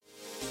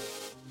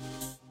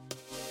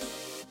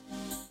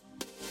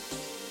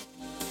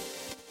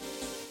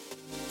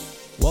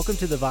Welcome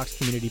to the Vox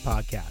Community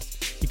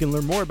Podcast. You can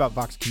learn more about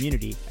Vox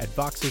Community at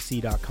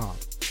voxoc.com.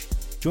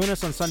 Join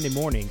us on Sunday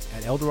mornings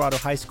at El Dorado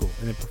High School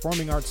in the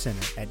Performing Arts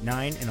Center at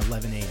 9 and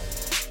 11 a.m.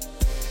 It's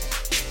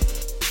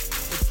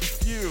the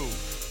few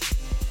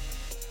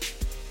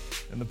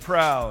and the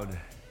proud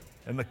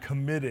and the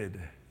committed,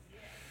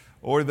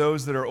 or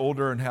those that are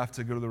older and have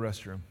to go to the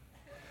restroom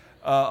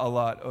a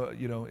lot,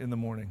 in the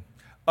morning.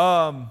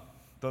 Don't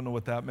know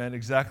what that meant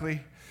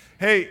exactly.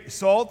 Hey,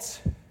 Salt,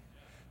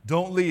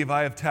 don't leave.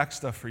 I have tax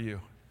stuff for you.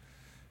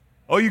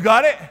 Oh, you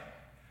got it?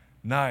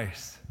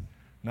 Nice.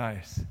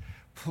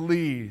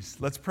 Please,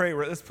 let's pray.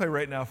 Let's pray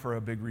right now for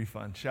a big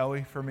refund, shall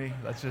we? For me,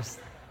 let's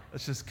just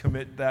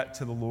commit that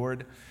to the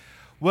Lord.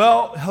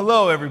 Well,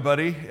 hello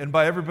everybody, and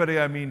by everybody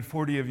I mean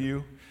 40 of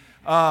you.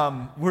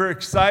 We're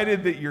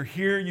excited that you're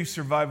here. You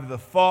survived the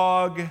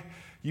fog.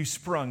 You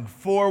sprung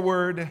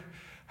forward.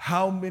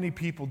 How many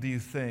people do you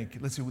think?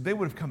 Let's see. They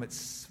would have come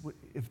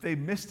if they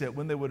missed it.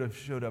 When they would have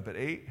showed up at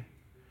 8?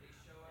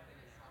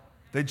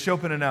 They'd show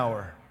up in an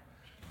hour.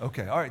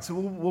 Okay, all right, so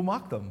we'll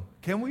mock them.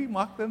 Can we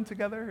mock them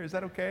together? Is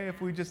that okay?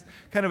 If we just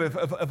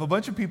if a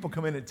bunch of people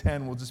come in at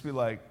 10, we'll just be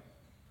like,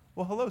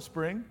 well, hello,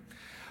 Spring.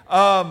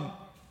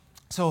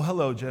 So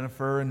hello,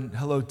 Jennifer, and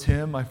hello,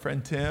 Tim, my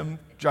friend Tim,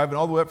 driving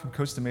all the way up from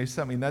Costa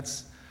Mesa. I mean,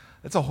 that's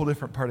a whole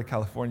different part of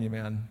California,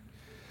 man.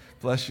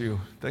 Bless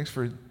you. Thanks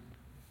for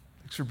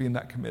being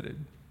that committed.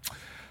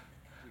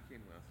 We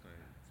came last night.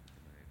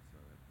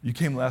 You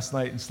came last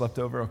night and slept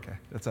over? Okay,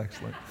 that's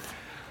excellent.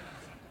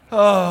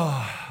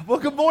 Oh, well,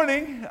 good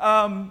morning.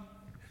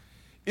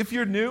 If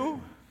you're new,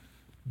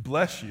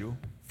 bless you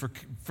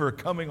for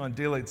coming on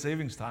daylight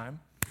savings time.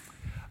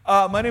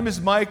 My name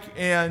is Mike,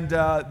 and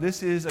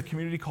this is a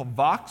community called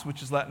Vox,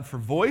 which is Latin for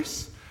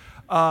voice,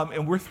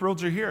 and we're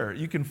thrilled you're here.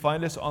 You can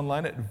find us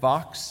online at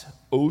voxoc.com,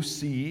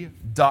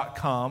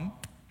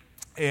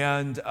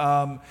 and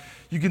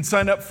you can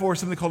sign up for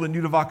something called a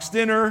New to Vox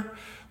dinner,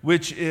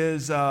 which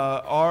is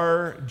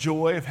our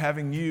joy of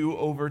having you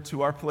over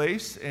to our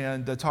place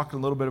and talking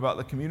a little bit about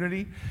the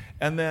community.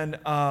 And then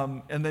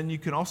you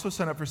can also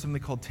sign up for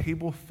something called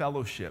Table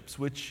Fellowships,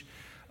 which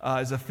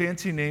is a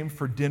fancy name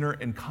for dinner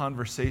and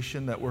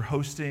conversation that we're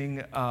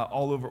hosting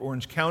all over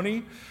Orange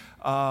County.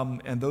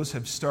 And those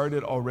have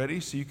started already,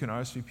 so you can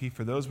RSVP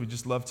for those. We'd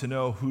just love to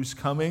know who's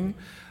coming.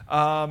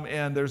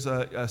 And there's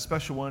a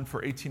special one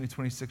for 18 to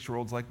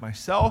 26-year-olds like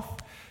myself.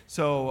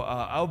 So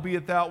I'll be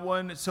at that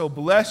one. So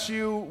bless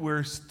you.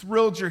 We're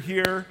thrilled you're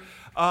here.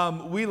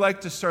 We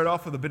like to start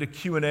off with a bit of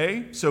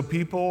Q&A. So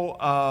people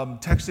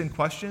text in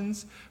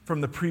questions from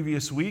the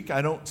previous week.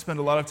 I don't spend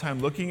a lot of time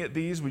looking at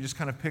these. We just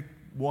kind of pick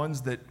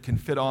ones that can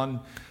fit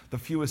on the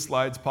fewest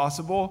slides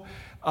possible.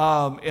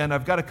 And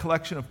I've got a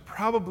collection of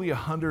probably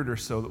 100 or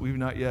so that we've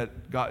not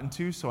yet gotten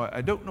to. So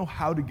I don't know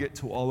how to get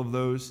to all of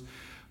those.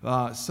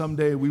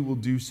 Someday we will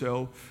do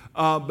so.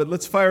 But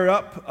let's fire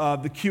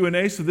up the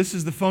Q&A. So this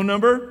is the phone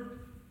number.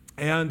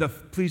 And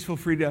please feel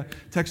free to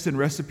text in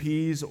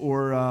recipes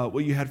or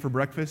what you had for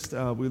breakfast.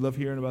 We love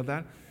hearing about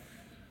that.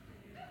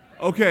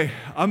 Okay,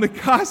 I'm at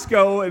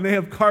Costco and they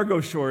have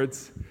cargo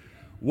shorts.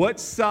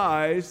 What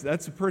size,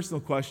 that's a personal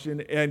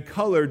question, and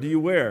color do you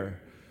wear?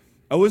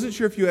 I wasn't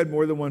sure if you had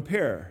more than one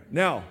pair.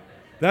 Now,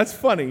 that's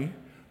funny.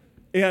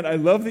 And I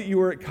love that you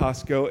were at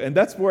Costco, and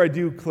that's where I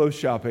do clothes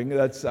shopping.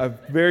 That's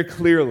very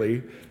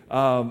clearly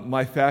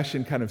my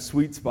fashion kind of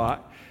sweet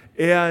spot.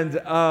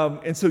 And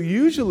so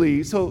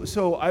usually,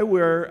 so I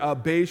wear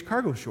beige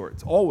cargo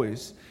shorts,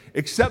 always,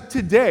 except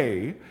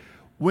today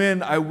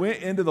when I went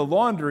into the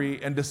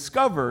laundry and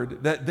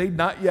discovered that they'd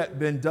not yet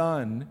been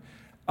done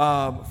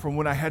from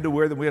when I had to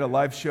wear them. We had a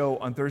live show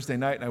on Thursday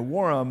night, and I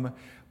wore them,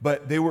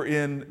 but they were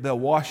in the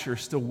washer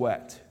still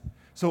wet.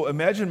 So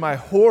imagine my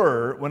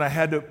horror when I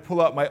had to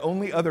pull out my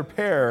only other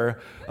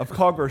pair of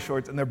cargo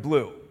shorts, and they're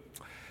blue.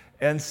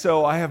 And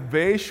so I have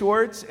beige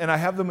shorts, and I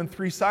have them in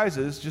 3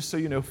 sizes, just so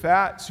you know,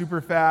 fat, super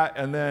fat,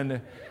 and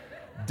then,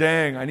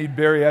 dang, I need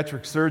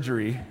bariatric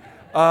surgery.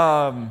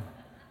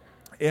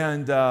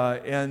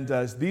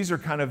 These are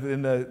kind of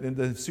in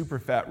the super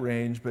fat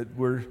range, but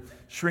we're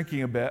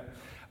shrinking a bit.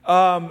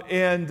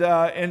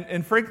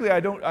 And frankly,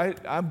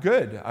 I'm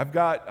good.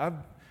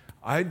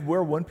 I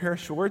wear one pair of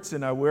shorts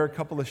and I wear a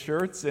couple of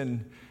shirts,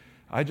 and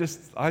I'm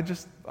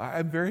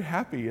very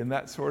happy in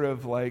that sort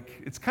of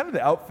it's kind of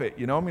the outfit,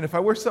 you know? I mean, if I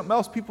wear something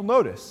else, people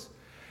notice.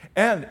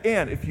 And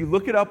if you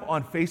look it up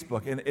on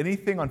Facebook, and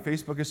anything on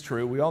Facebook is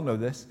true, we all know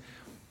this,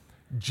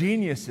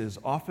 geniuses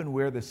often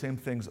wear the same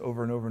things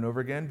over and over and over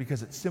again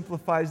because it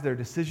simplifies their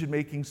decision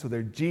making so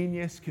their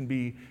genius can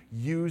be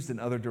used in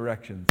other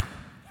directions.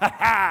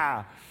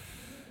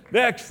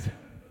 Next.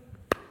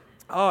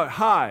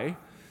 Hi.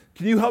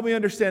 Can you help me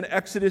understand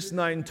Exodus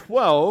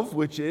 9:12,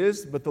 which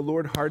is, but the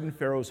Lord hardened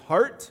Pharaoh's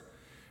heart,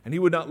 and he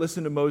would not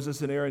listen to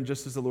Moses and Aaron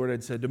just as the Lord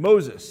had said to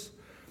Moses.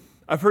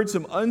 I've heard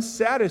some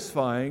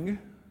unsatisfying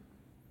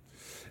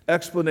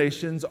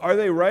explanations. Are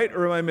they right,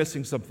 or am I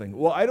missing something?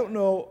 Well, I don't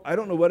know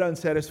what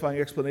unsatisfying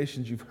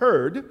explanations you've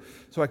heard,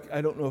 so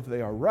I don't know if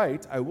they are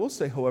right. I will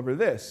say, however,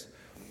 this.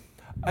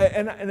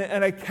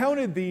 And I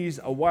counted these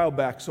a while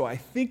back, so I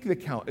think the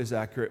count is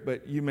accurate,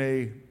 but you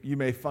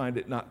may find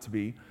it not to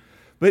be.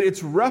 But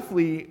it's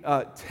roughly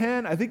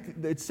 10, I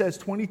think it says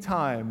 20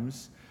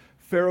 times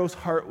Pharaoh's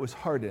heart was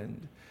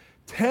hardened.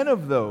 10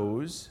 of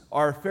those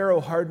are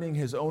Pharaoh hardening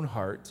his own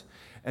heart,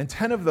 and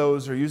 10 of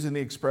those are using the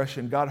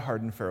expression, God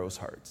hardened Pharaoh's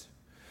heart.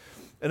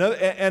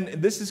 And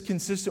this is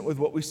consistent with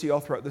what we see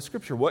all throughout the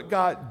Scripture. What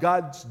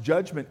God's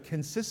judgment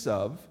consists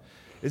of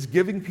is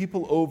giving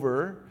people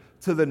over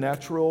to the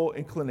natural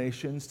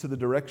inclinations, to the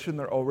direction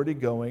they're already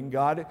going.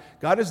 God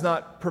is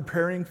not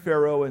preparing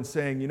Pharaoh and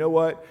saying, you know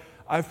what,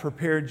 I've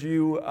prepared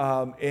you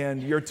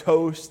and you're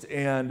toast,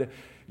 and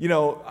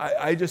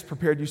I just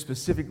prepared you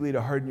specifically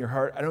to harden your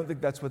heart. I don't think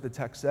that's what the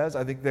text says.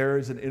 I think there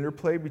is an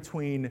interplay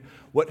between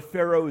what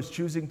Pharaoh is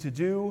choosing to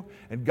do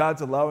and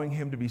God's allowing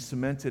him to be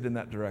cemented in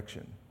that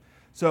direction.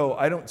 So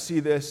I don't see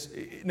this.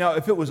 Now,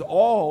 if it was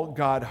all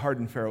God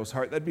hardened Pharaoh's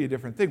heart, that'd be a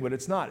different thing, but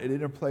it's not. It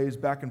interplays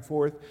back and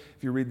forth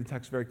if you read the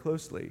text very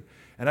closely.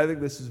 And I think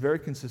this is very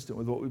consistent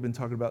with what we've been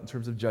talking about in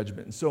terms of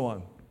judgment and so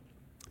on.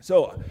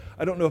 So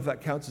I don't know if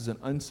that counts as an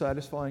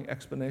unsatisfying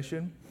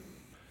explanation.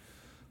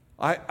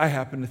 I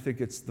happen to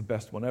think it's the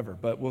best one ever,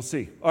 but we'll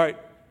see. All right.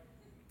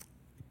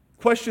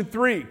 Question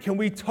 3, can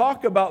we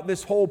talk about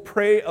this whole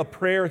pray a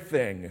prayer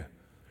thing?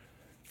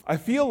 I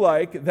feel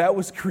like that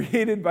was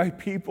created by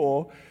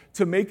people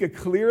to make a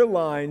clear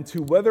line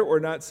to whether or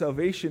not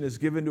salvation is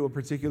given to a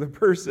particular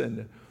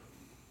person.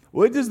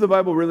 What does the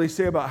Bible really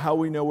say about how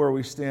we know where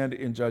we stand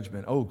in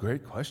judgment? Oh,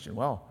 great question.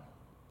 Wow.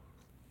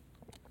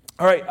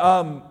 All right.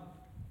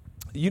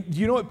 Do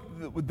you know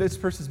what this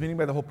person's meaning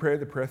by the whole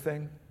the prayer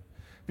thing?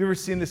 Have you ever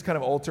seen this kind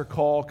of altar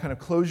call, kind of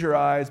close your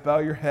eyes, bow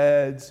your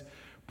heads,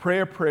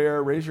 pray a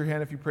prayer, raise your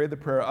hand if you prayed the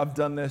prayer? I've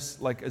done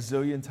this like a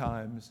zillion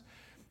times,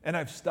 and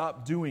I've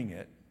stopped doing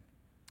it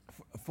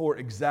for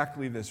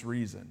exactly this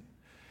reason.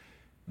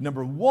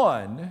 Number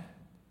one,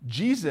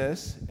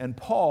 Jesus and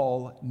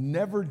Paul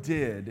never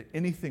did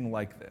anything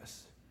like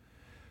this.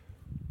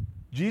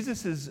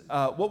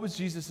 What was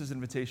Jesus'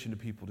 invitation to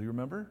people? Do you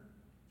remember?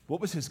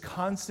 What was his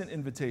constant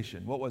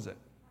invitation? What was it?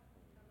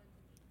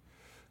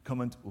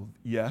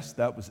 Yes,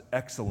 that was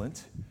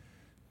excellent.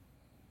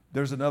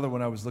 There's another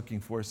one I was looking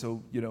for,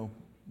 so,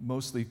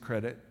 mostly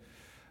credit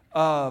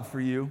for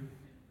you.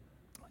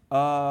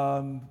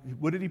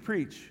 What did he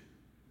preach?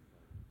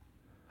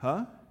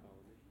 Huh?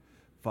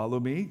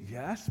 Follow me?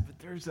 Yes, but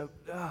there's a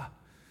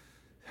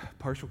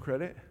partial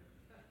credit.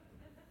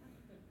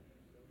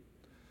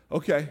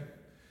 Okay.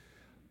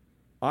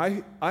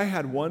 I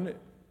had one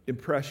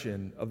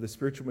impression of the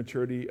spiritual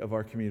maturity of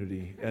our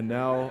community, and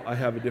now I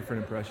have a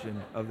different impression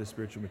of the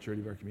spiritual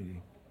maturity of our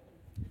community.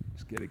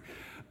 Just kidding.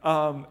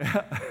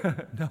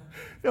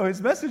 No,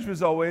 his message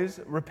was always,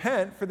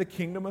 repent, for the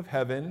kingdom of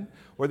heaven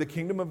or the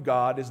kingdom of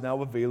God is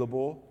now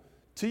available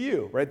to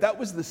you, right? That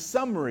was the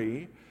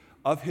summary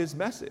of his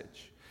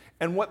message.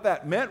 And what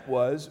that meant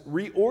was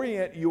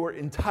reorient your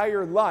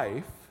entire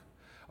life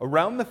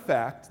around the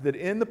fact that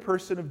in the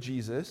person of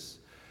Jesus,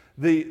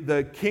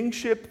 the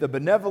kingship, the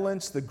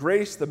benevolence, the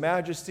grace, the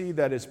majesty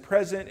that is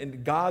present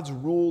in God's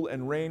rule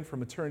and reign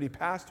from eternity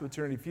past to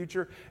eternity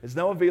future is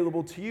now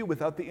available to you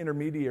without the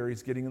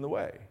intermediaries getting in the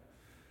way.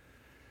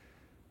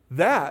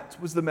 That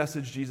was the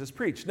message Jesus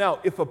preached. Now,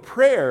 if a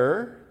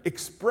prayer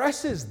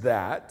expresses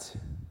that,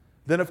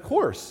 then of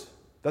course,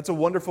 that's a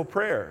wonderful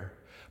prayer.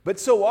 But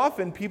so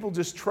often people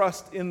just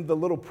trust in the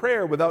little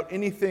prayer without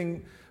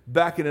anything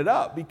backing it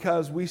up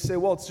because we say,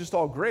 well, it's just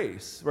all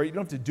grace, right? You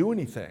don't have to do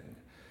anything.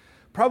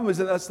 Problem is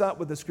that that's not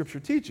what the Scripture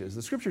teaches.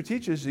 The Scripture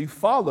teaches you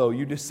follow,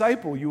 you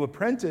disciple, you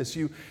apprentice,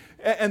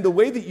 and the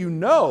way that you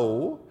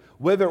know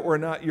whether or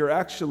not you're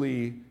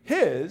actually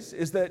His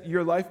is that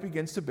your life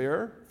begins to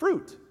bear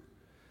fruit.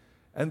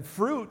 And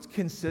fruit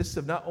consists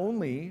of not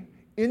only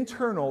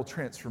internal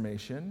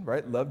transformation,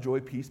 right? Love,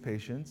 joy, peace,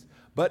 patience,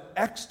 but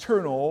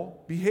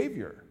external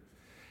behavior.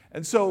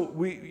 And so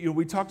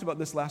we talked about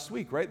this last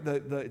week, right?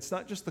 It's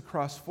not just the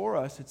cross for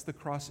us, it's the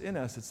cross in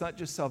us. It's not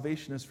just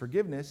salvation as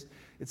forgiveness,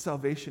 it's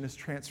salvation as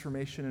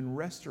transformation and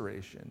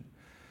restoration.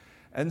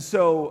 And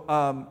so,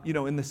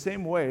 in the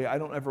same way, I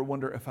don't ever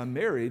wonder if I'm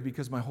married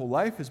because my whole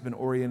life has been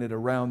oriented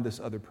around this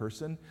other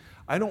person.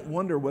 I don't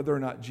wonder whether or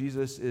not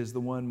Jesus is the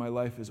one my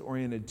life is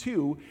oriented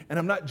to, and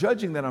I'm not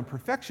judging that on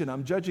perfection.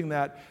 I'm judging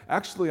that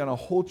actually on a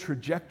whole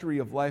trajectory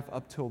of life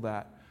up till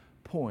that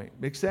point.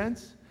 Make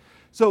sense?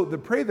 So the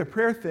pray the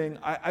prayer thing,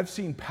 I've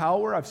seen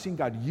power. I've seen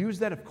God use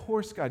that. Of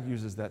course God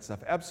uses that stuff.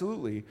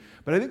 Absolutely.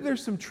 But I think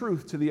there's some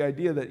truth to the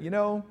idea that,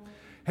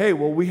 hey,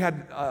 well, we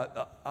had...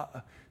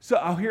 So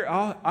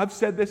I've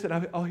said this,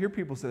 and I'll hear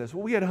people say this.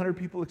 Well, we had 100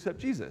 people accept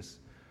Jesus.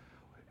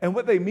 And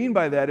what they mean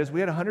by that is we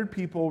had 100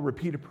 people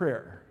repeat a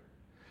prayer.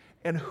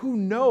 And who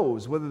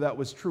knows whether that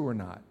was true or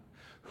not?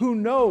 Who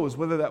knows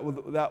whether that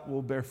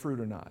will bear fruit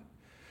or not?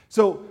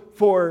 So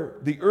for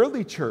the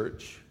early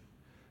church,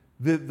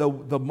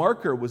 the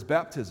marker was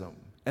baptism.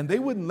 And they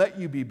wouldn't let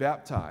you be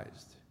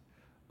baptized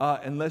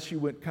unless you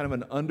went kind of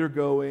an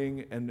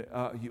undergoing,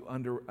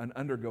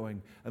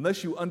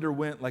 unless you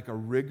underwent like a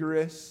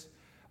rigorous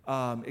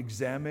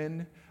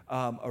examine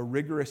a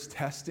rigorous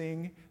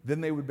testing,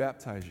 then they would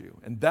baptize you.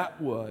 And that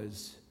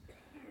was,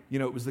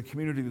 it was the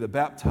community that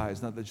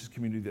baptized, not just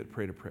community that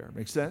prayed a prayer.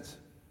 Make sense?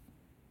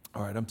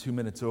 All right, I'm 2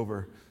 minutes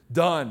over.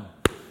 Done.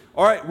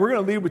 All right, we're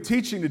going to lead with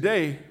teaching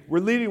today. We're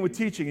leading with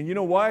teaching. And you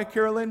know why,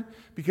 Carolyn?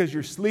 Because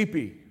you're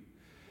sleepy.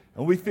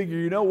 And we figure,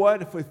 you know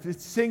what? If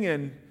it's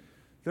singing,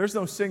 there's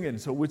no singing.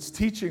 So it's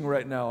teaching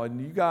right now.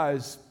 And you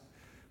guys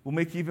will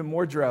make you even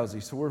more drowsy.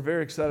 So we're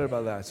very excited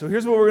about that. So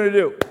here's what we're going to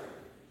do.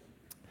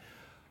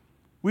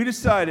 We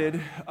decided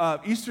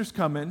Easter's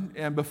coming.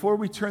 And before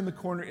we turn the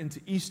corner into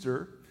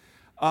Easter,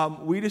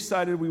 we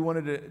decided we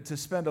wanted to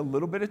spend a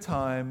little bit of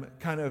time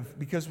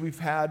because we've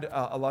had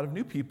a lot of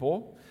new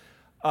people.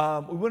 We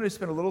wanted to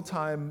spend a little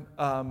time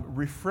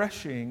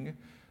refreshing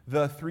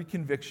the 3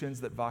 convictions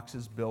that Vox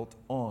is built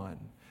on.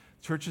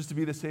 Church is to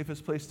be the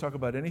safest place to talk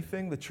about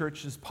anything. The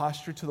church's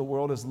posture to the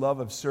world is love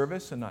of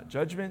service and not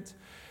judgment.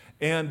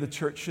 And the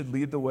church should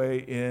lead the way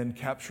in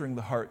capturing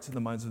the hearts and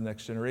the minds of the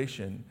next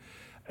generation.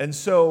 And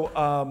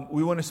so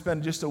we want to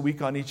spend just a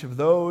week on each of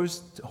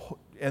those,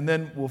 and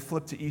then we'll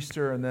flip to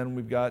Easter, and then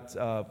we've got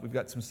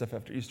some stuff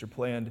after Easter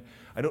planned.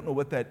 I don't know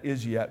what that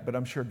is yet, but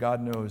I'm sure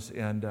God knows,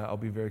 and I'll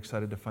be very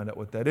excited to find out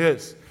what that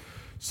is.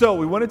 So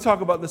we want to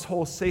talk about this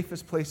whole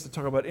safest place to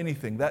talk about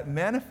anything. That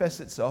manifests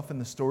itself in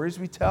the stories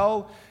we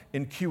tell,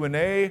 in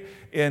Q&A,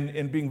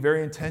 in being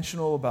very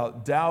intentional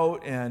about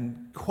doubt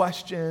and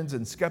questions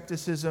and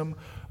skepticism,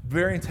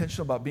 very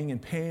intentional about being in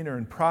pain or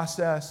in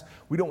process.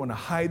 We don't want to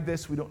hide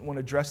this. We don't want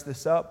to dress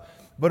this up.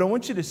 But I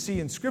want you to see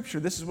in Scripture,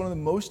 this is one of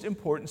the most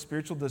important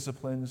spiritual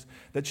disciplines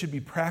that should be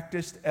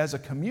practiced as a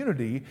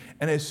community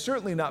and has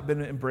certainly not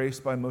been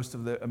embraced by most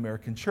of the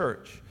American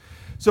church.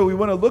 So we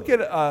want to look at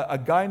a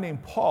guy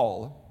named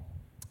Paul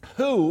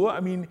who,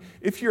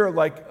 if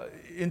you're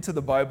into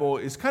the Bible,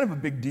 is kind of a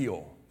big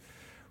deal.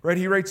 Right?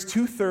 He writes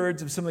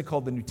 2/3 of something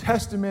called the New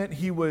Testament.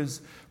 He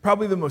was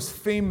probably the most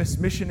famous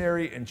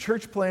missionary and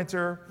church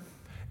planter.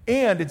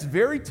 And it's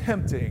very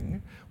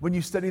tempting when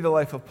you study the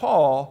life of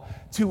Paul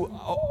to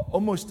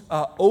almost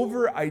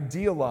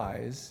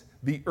over-idealize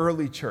the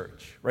early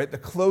church, right? The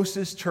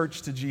closest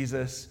church to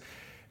Jesus.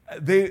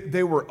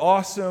 They were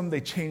awesome. They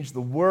changed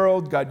the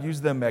world. God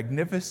used them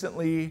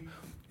magnificently.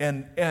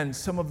 And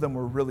some of them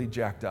were really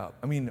jacked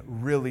up.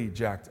 Really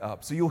jacked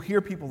up. So you'll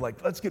hear people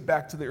like, let's get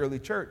back to the early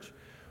church.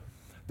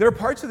 There are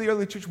parts of the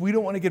early church we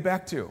don't want to get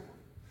back to.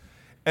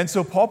 And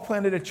so Paul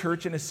planted a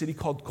church in a city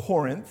called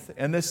Corinth,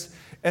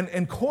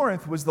 and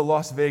Corinth was the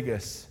Las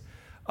Vegas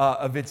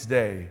of its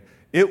day.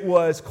 It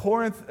was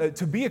Corinth.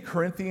 To be a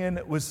Corinthian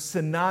was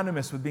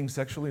synonymous with being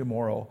sexually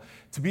immoral.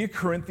 To be a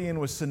Corinthian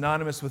was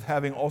synonymous with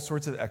having all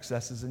sorts of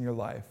excesses in your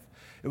life.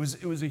 It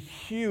was a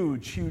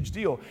huge, huge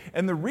deal.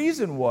 And the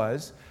reason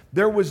was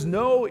it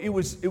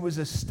was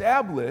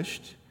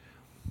established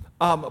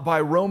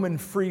by Roman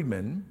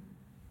freedmen.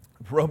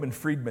 Roman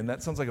freedmen,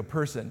 that sounds like a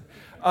person.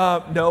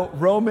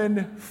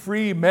 Roman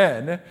free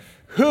men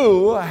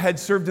who had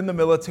served in the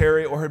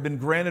military or had been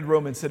granted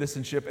Roman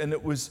citizenship,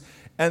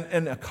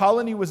 and a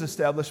colony was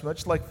established,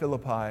 much like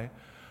Philippi,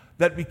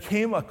 that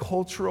became a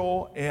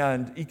cultural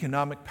and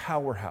economic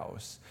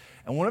powerhouse.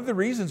 And one of the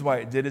reasons why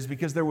it did is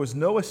because there was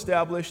no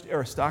established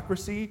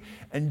aristocracy,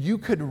 and you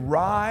could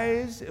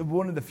rise,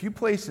 one of the few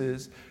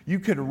places, you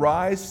could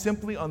rise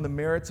simply on the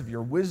merits of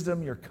your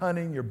wisdom, your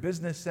cunning, your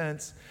business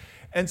sense.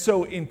 And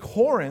so in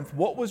Corinth,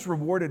 what was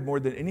rewarded more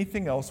than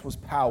anything else was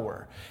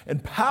power.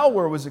 And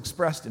power was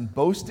expressed in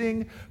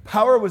boasting.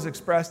 Power was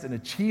expressed in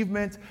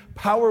achievement.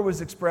 Power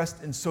was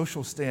expressed in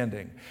social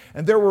standing.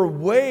 And there were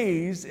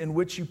ways in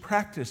which you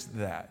practiced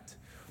that.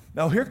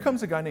 Now here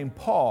comes a guy named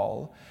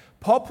Paul.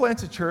 Paul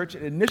plants a church.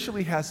 It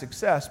initially has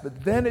success,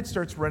 but then it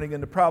starts running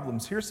into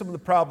problems. Here's some of the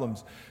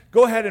problems.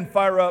 Go ahead and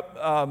fire up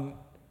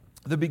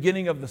the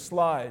beginning of the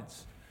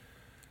slides.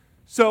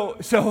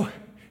 So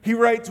he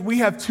writes, we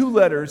have 2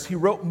 letters. He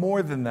wrote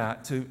more than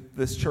that to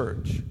this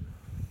church.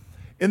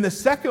 In the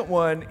second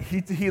one,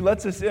 he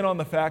lets us in on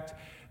the fact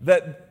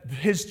that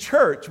his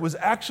church was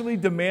actually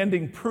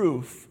demanding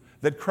proof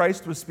that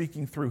Christ was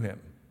speaking through him.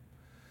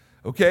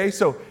 Okay,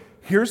 so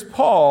here's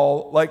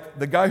Paul, like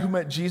the guy who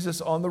met Jesus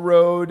on the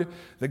road,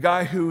 the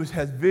guy who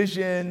has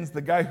visions,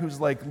 the guy who's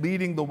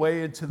leading the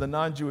way into the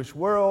non-Jewish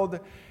world.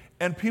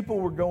 And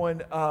people were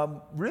going,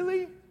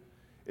 really?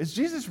 Is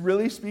Jesus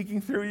really speaking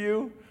through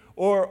you?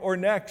 Or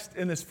next,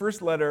 in this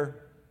first letter,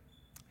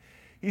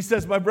 he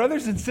says, my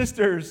brothers and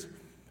sisters,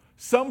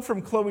 some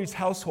from Chloe's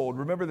household,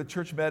 remember the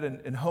church met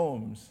in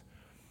homes,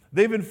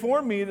 they've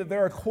informed me that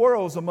there are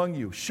quarrels among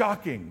you.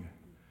 Shocking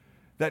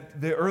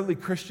that the early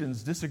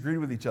Christians disagreed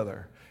with each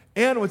other.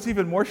 And what's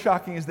even more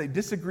shocking is they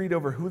disagreed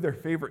over who their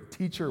favorite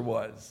teacher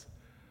was.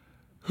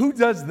 Who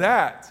does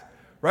that?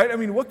 Right?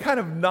 What kind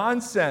of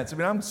nonsense?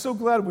 I'm so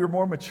glad we were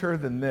more mature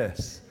than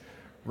this.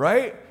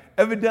 Right?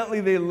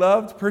 Evidently, they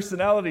loved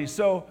personality.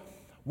 So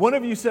one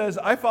of you says,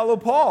 I follow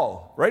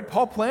Paul, right?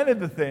 Paul planted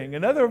the thing.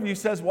 Another of you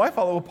says, well, I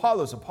follow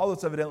Apollos.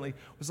 Apollos evidently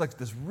was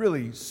this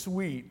really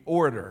sweet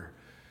orator,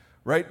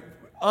 right?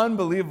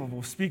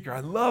 Unbelievable speaker. I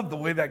love the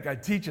way that guy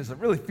teaches. It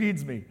really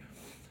feeds me.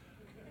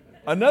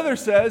 Another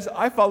says,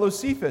 I follow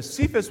Cephas.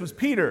 Cephas was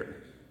Peter.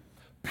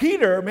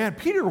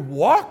 Peter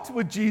walked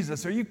with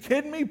Jesus. Are you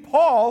kidding me?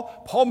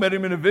 Paul met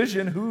him in a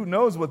vision. Who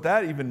knows what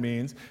that even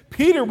means?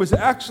 Peter was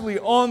actually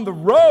on the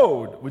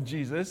road with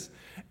Jesus.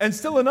 And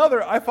still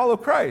another, I follow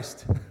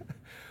Christ.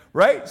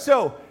 Right?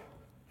 So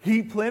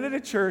he planted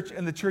a church,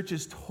 and the church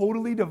is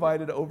totally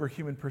divided over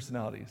human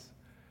personalities.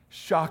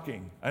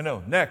 Shocking. I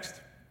know.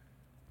 Next.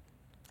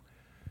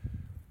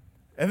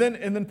 And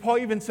then Paul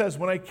even says,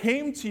 when I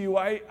came to you,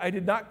 I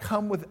did not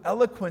come with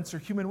eloquence or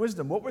human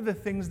wisdom. What were the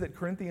things that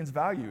Corinthians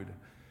valued?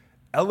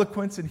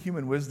 Eloquence and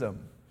human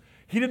wisdom.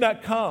 He did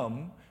not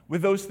come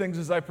with those things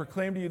as I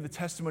proclaimed to you the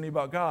testimony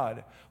about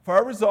God. For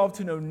I resolved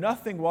to know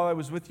nothing while I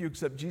was with you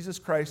except Jesus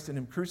Christ and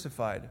him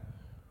crucified.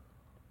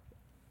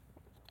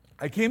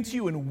 I came to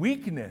you in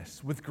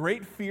weakness with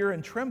great fear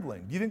and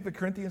trembling. Do you think the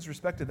Corinthians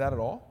respected that at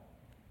all?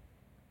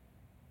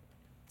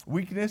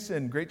 Weakness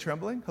and great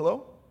trembling?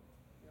 Hello?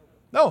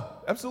 No,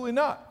 absolutely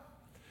not.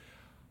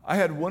 I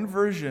had one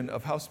version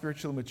of how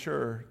spiritually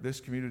mature this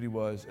community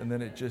was, and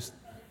then it just...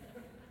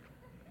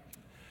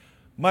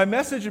 My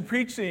message and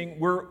preaching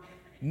were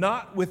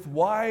not with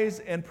wise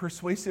and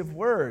persuasive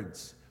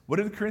words. What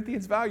did the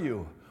Corinthians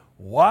value?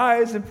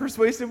 Wise and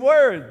persuasive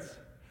words.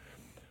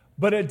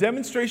 But a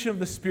demonstration of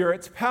the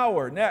Spirit's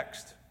power.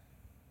 Next.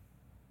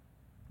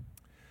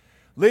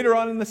 Later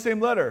on in the same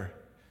letter,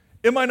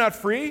 am I not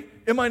free?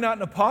 Am I not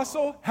an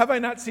apostle? Have I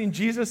not seen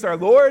Jesus our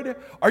Lord?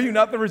 Are you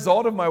not the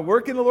result of my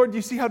work in the Lord? Do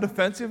you see how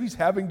defensive he's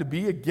having to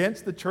be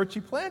against the church he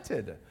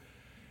planted?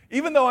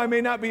 Even though I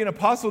may not be an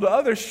apostle to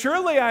others,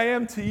 surely I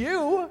am to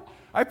you.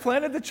 I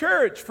planted the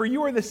church, for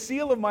you are the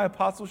seal of my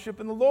apostleship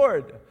in the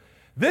Lord.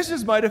 This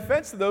is my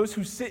defense to those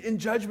who sit in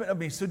judgment of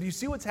me. So do you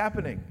see what's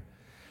happening?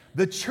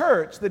 The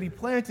church that he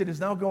planted is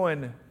now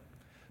going,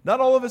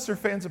 not all of us are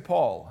fans of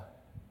Paul.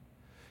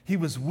 He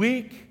was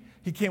weak.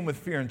 He came with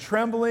fear and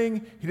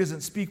trembling. He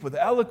doesn't speak with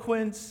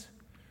eloquence.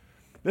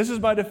 This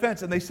is my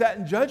defense. And they sat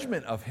in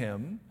judgment of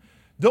him.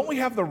 Don't we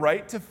have the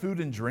right to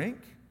food and drink?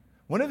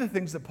 One of the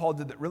things that Paul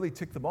did that really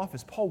ticked them off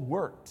is Paul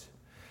worked.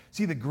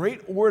 See, the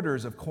great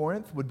orators of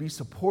Corinth would be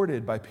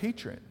supported by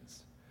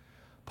patrons.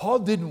 Paul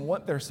didn't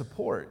want their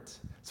support,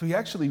 so he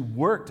actually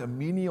worked a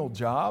menial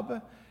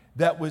job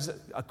that was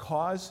a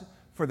cause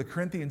for the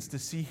Corinthians to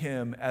see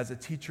him as a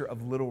teacher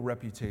of little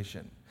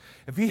reputation.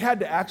 If he had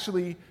to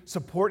actually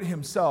support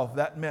himself,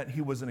 that meant he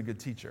wasn't a good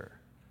teacher.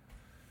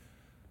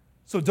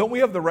 So don't we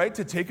have the right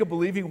to take a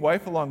believing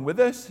wife along with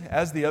us,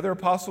 as the other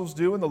apostles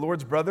do and the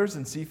Lord's brothers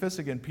and Cephas,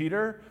 again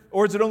Peter?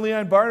 Or is it only I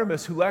and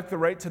Barnabas who lack the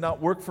right to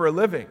not work for a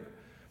living?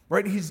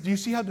 Right? Do you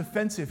see how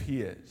defensive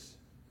he is?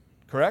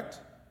 Correct?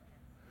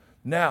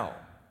 Now,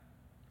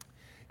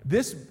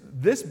 this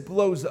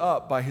blows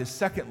up by his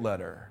second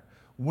letter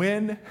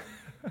when,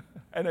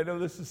 and I know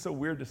this is so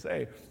weird to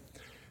say,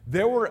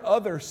 there were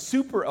other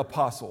super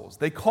apostles.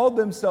 They called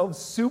themselves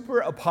super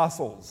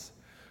apostles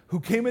who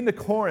came into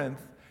Corinth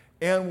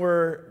and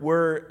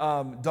were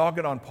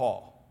dogging on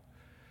Paul.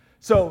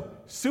 So,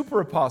 super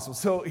apostles.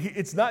 So,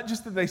 it's not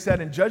just that they sat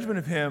in judgment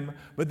of him,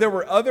 but there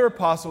were other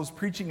apostles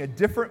preaching a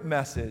different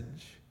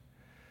message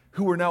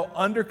who were now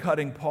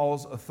undercutting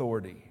Paul's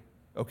authority.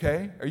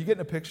 Okay? Are you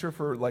getting a picture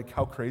for like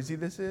how crazy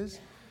this is?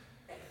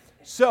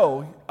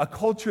 So, a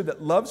culture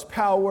that loves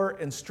power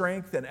and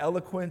strength and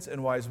eloquence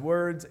and wise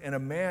words, and a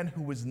man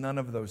who was none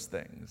of those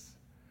things.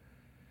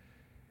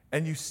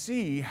 And you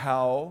see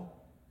how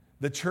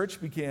the church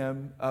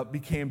became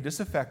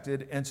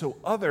disaffected, and so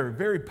other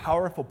very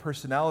powerful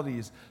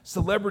personalities,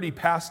 celebrity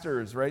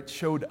pastors, right,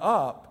 showed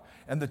up,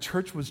 and the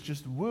church was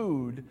just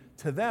wooed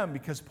to them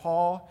because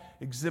Paul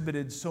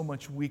exhibited so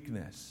much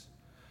weakness.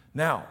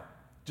 Now,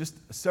 just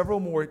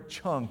several more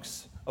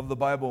chunks of the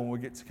Bible, and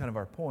we'll get to kind of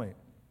our point.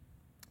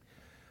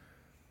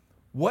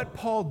 What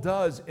Paul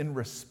does in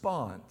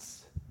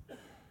response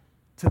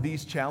to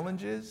these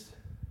challenges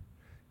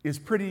is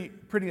pretty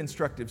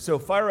instructive. So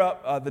fire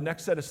up the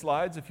next set of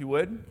slides, if you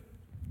would.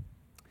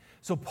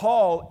 So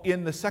Paul,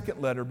 in the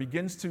second letter,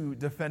 begins to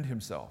defend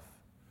himself.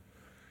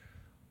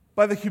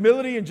 By the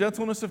humility and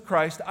gentleness of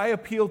Christ, I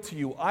appeal to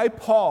you, I,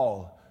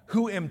 Paul,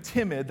 who am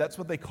timid, that's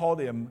what they called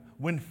him,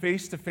 when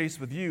face to face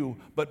with you,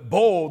 but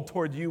bold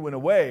toward you in a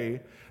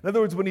way. In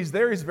other words, when he's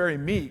there, he's very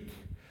meek.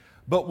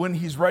 But when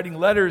he's writing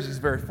letters, he's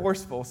very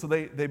forceful. So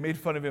they made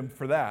fun of him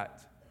for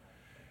that.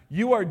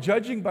 You are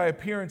judging by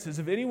appearances.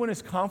 If anyone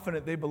is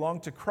confident they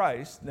belong to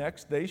Christ,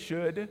 next, they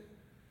should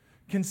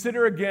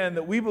consider again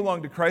that we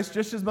belong to Christ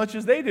just as much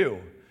as they do.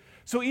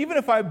 So even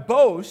if I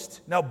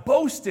boast, now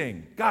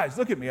boasting, guys,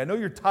 look at me. I know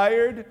you're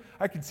tired.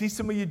 I can see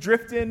some of you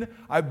drifting.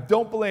 I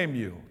don't blame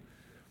you.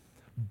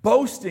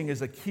 Boasting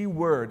is a key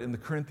word in the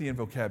Corinthian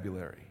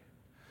vocabulary.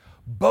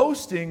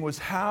 Boasting was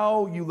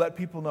how you let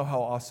people know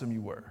how awesome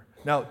you were.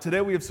 Now,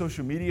 today we have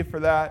social media for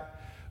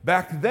that.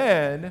 Back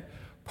then,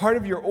 part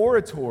of your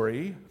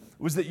oratory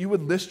was that you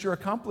would list your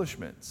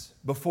accomplishments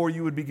before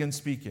you would begin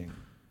speaking.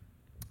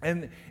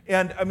 And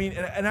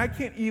I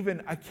can't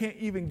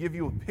even give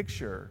you a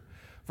picture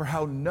for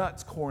how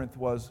nuts Corinth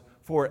was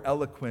for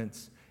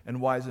eloquence and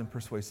wise and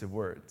persuasive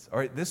words. All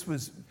right, this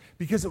was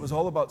because it was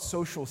all about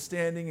social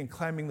standing and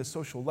climbing the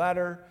social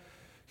ladder.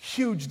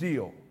 Huge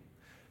deal.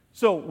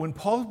 So when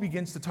Paul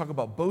begins to talk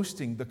about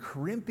boasting, the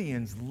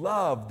Corinthians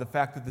loved the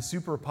fact that the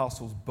super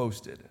apostles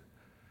boasted.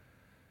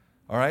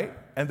 All right?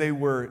 And they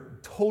were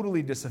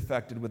totally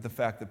disaffected with the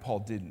fact that Paul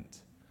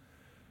didn't.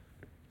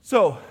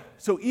 So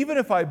even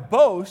if I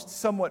boast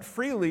somewhat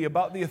freely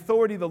about the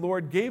authority the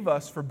Lord gave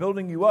us for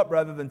building you up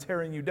rather than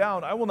tearing you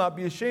down, I will not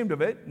be ashamed of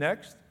it.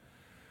 Next.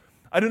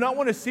 I do not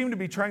want to seem to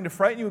be trying to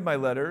frighten you with my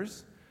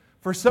letters.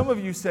 For some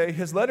of you say,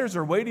 his letters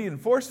are weighty and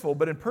forceful,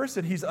 but in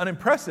person he's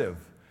unimpressive,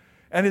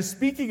 and his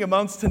speaking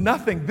amounts to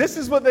nothing. This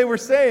is what they were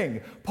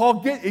saying.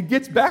 It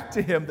gets back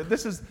to him that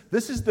this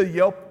is the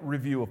Yelp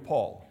review of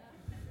Paul.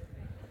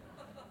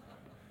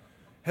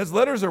 His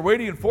letters are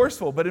weighty and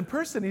forceful, but in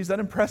person he's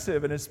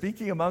unimpressive, and his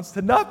speaking amounts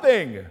to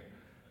nothing.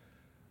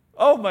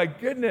 Oh my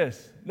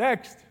goodness.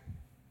 Next.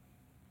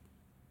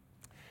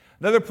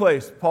 Another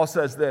place, Paul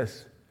says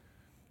this.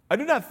 I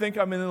do not think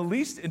I'm in the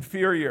least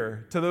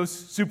inferior to those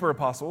super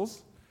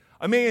apostles.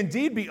 I may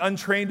indeed be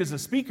untrained as a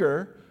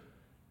speaker,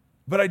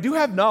 but I do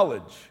have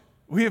knowledge.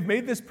 We have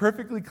made this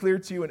perfectly clear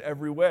to you in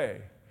every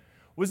way.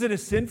 Was it a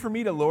sin for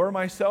me to lower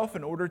myself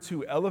in order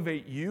to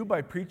elevate you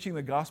by preaching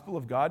the gospel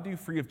of God to you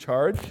free of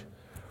charge?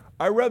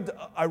 I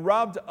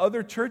robbed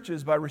other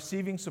churches by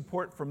receiving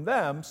support from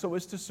them so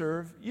as to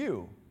serve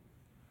you.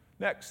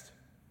 Next.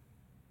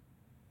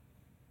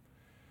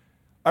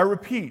 I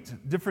repeat,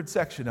 different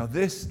section.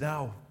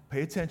 Now,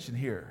 pay attention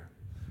here.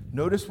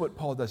 Notice what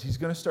Paul does. He's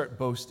going to start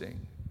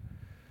boasting.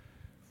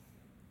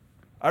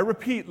 I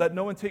repeat, let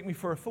no one take me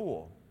for a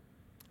fool.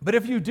 But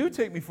if you do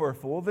take me for a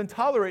fool, then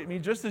tolerate me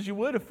just as you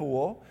would a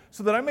fool,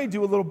 so that I may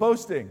do a little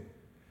boasting.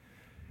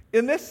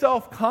 In this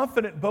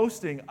self-confident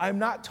boasting, I'm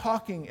not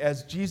talking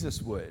as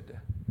Jesus would,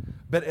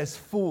 but as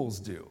fools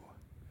do.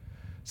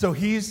 So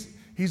he's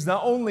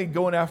not only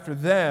going after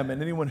them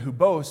and anyone who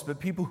boasts, but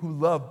people who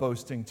love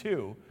boasting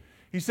too.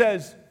 He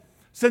says,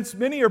 since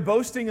many are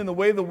boasting in the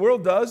way the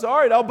world does, all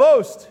right, I'll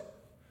boast.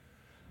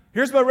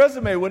 Here's my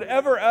resume.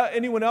 Whatever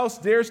anyone else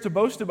dares to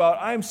boast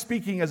about, I am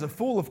speaking as a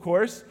fool, of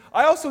course.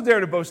 I also dare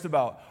to boast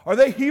about. Are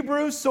they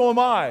Hebrews? So am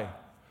I.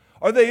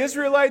 Are they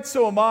Israelites?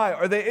 So am I.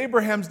 Are they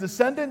Abraham's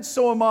descendants?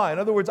 So am I. In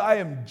other words, I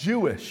am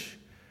Jewish.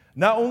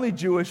 Not only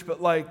Jewish,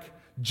 but like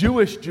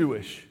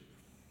Jewish.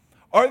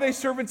 Are they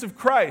servants of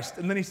Christ?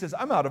 And then he says,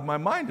 I'm out of my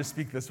mind to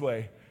speak this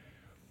way.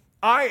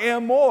 I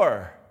am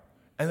more.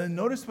 And then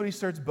notice what he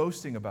starts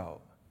boasting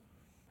about.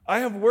 I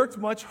have worked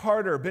much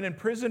harder, been in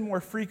prison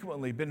more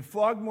frequently, been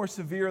flogged more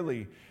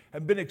severely,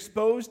 and been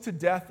exposed to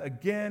death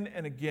again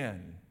and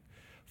again.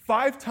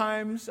 5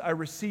 times I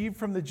received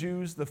from the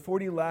Jews the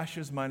 40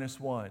 lashes minus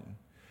 1.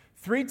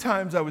 3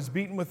 times I was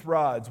beaten with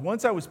rods.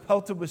 Once I was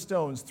pelted with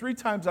stones. 3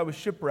 times I was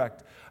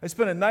shipwrecked. I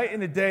spent a night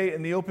and a day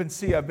in the open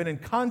sea. I have been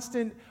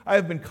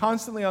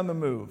constantly on the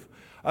move.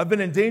 I've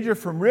been in danger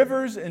from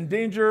rivers, in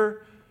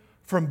danger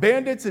from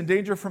bandits, in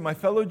danger from my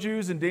fellow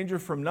Jews, in danger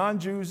from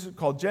non-Jews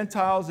called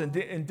Gentiles,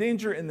 in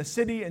danger in the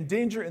city, in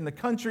danger in the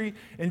country,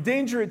 in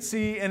danger at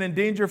sea, and in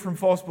danger from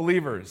false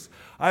believers.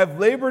 I have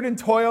labored and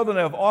toiled, and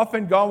I have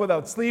often gone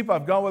without sleep.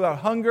 I've gone without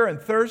hunger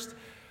and thirst.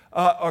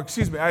 I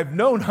have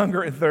known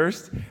hunger and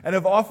thirst, and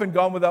have often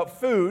gone without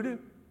food.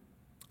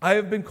 I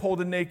have been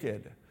cold and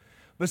naked.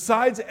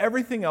 Besides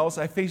everything else,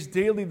 I face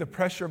daily the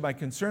pressure of my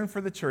concern for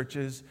the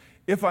churches.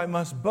 If I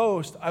must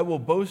boast, I will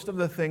boast of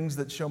the things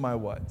that show my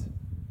what?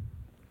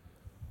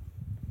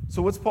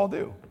 So what's Paul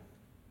do?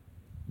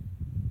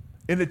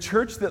 In a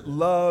church that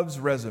loves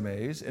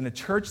resumes, in a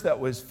church that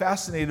was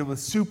fascinated with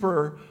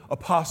super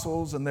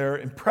apostles and their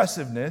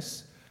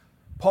impressiveness,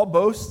 Paul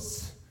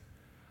boasts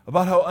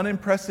about how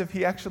unimpressive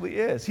he actually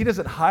is. He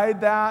doesn't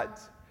hide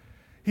that.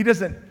 He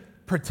doesn't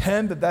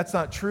pretend that that's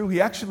not true. He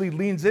actually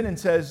leans in and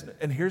says,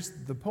 and here's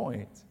the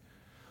point,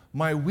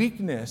 my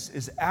weakness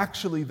is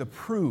actually the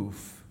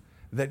proof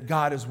that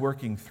God is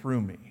working through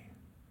me.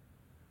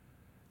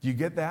 Do you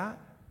get that?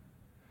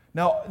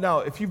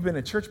 Now, if you've been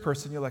a church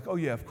person, you're like, oh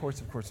yeah, of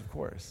course.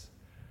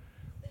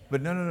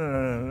 But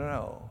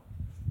no.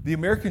 The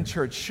American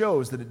church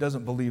shows that it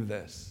doesn't believe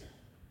this.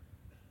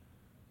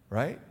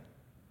 Right?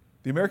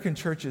 The American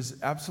church is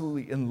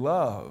absolutely in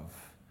love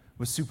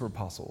with super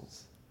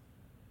apostles.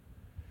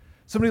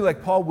 Somebody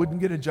like Paul wouldn't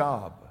get a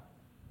job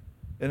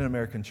in an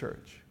American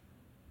church.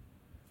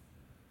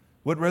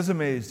 What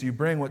resumes do you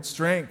bring? What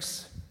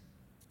strengths?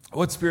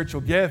 What spiritual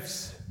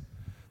gifts?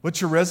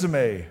 What's your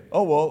resume?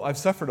 Oh, well, I've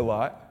suffered a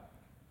lot.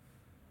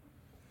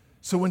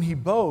 So when he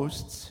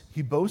boasts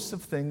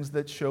of things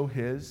that show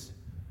his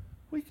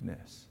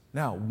weakness.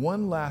 Now,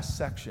 one last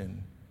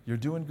section. You're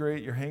doing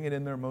great. You're hanging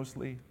in there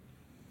mostly.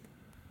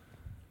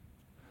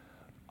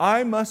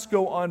 I must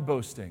go on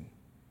boasting.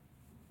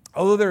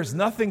 Although there is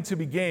nothing to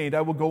be gained,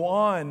 I will go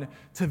on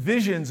to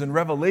visions and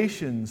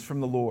revelations from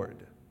the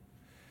Lord.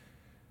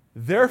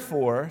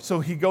 Therefore,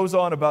 so he goes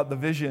on about the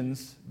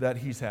visions that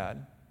he's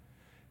had.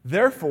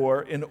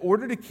 Therefore, in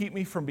order to keep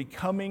me from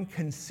becoming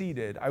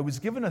conceited, I was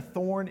given a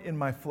thorn in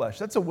my flesh.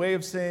 That's a way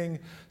of saying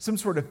some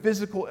sort of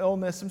physical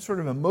illness, some sort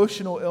of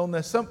emotional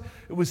illness.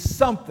 It was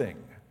something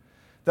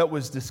that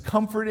was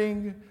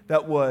discomforting,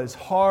 that was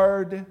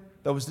hard,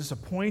 that was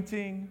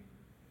disappointing.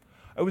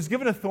 I was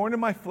given a thorn in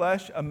my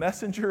flesh, a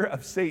messenger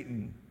of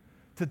Satan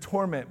to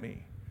torment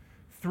me.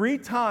 3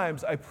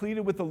 times I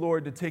pleaded with the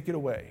Lord to take it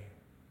away.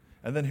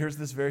 And then here's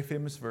this very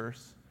famous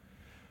verse.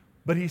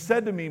 But he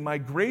said to me, my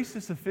grace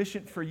is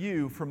sufficient for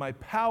you, for my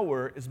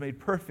power is made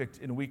perfect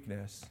in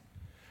weakness.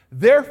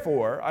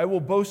 Therefore, I will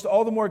boast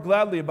all the more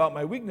gladly about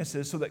my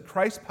weaknesses, so that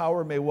Christ's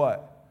power may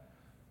what?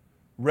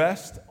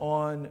 Rest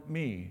on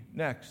me.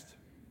 Next.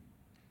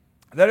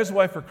 That is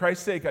why, for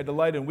Christ's sake, I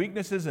delight in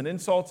weaknesses and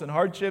insults and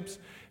hardships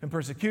and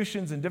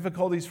persecutions and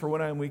difficulties, for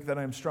when I am weak, then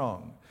I am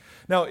strong.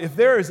 Now, if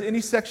there is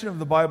any section of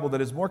the Bible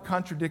that is more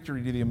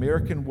contradictory to the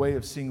American way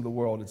of seeing the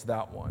world, it's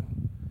that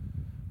one.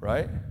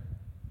 Right?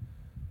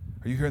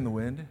 Are you hearing the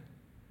wind?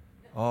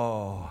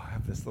 Oh, I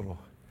have this little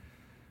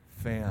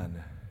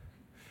fan.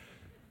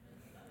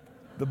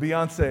 The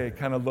Beyonce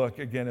kind of look,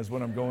 again, is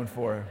what I'm going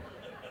for.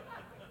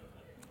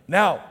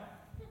 Now,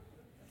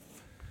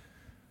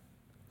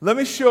 let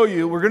me show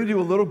you. We're going to do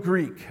a little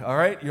Greek, all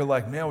right? You're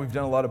like, man, we've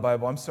done a lot of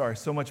Bible. I'm sorry,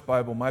 so much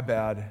Bible. My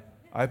bad.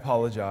 I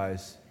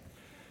apologize.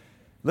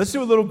 Let's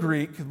do a little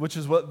Greek, which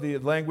is what the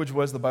language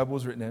was the Bible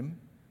was written in,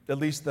 at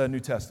least the New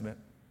Testament.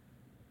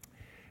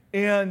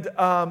 And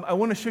I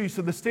want to show you,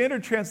 so the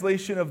standard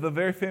translation of the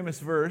very famous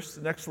verse,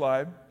 next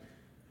slide,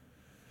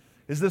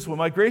 is this one.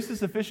 My grace is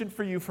sufficient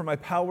for you, for my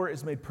power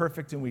is made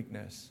perfect in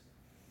weakness.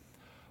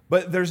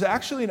 But there's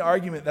actually an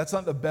argument that's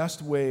not the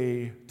best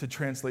way to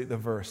translate the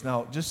verse.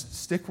 Now, just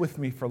stick with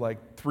me for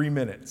like 3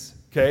 minutes,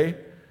 okay?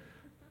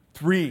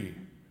 3.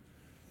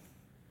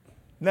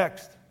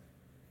 Next.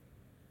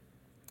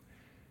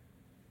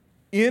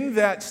 In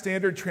that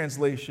standard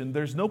translation,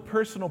 there's no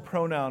personal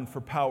pronoun for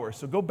power.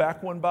 So go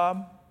back one,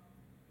 Bob.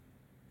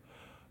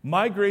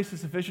 My grace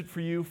is sufficient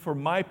for you, for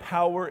my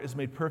power is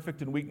made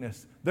perfect in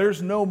weakness.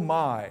 There's no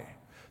my.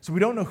 So we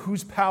don't know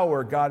whose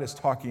power God is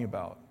talking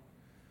about.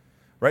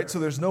 Right? So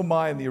there's no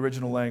my in the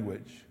original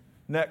language.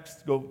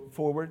 Next, go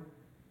forward.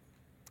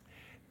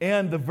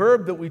 And the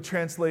verb that we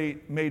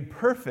translate made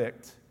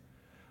perfect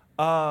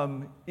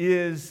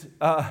is,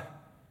 I'm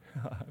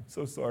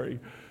so sorry,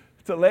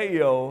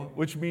 teleo,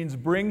 which means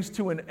brings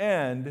to an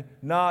end,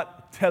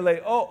 not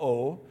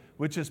teleoo,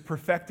 which is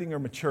perfecting or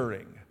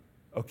maturing.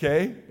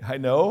 Okay, I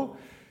know.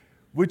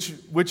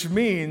 Which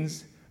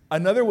means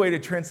another way to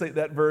translate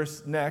that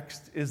verse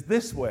next is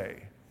this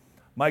way.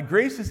 My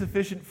grace is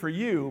sufficient for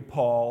you,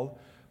 Paul,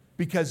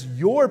 because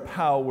your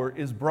power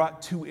is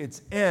brought to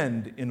its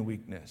end in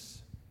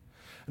weakness.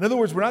 In other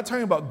words, we're not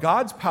talking about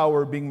God's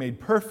power being made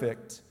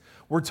perfect.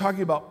 We're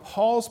talking about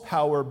Paul's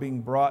power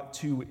being brought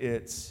to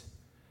its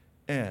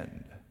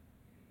end.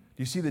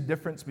 Do you see the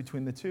difference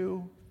between the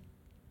two?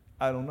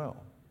 I don't know.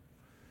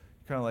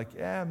 Kind of like,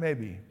 yeah,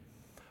 maybe.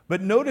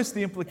 But notice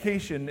the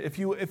implication. If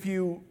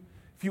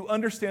you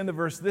understand the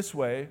verse this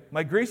way,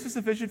 my grace is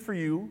sufficient for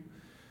you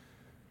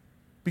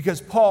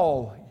because,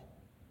 Paul,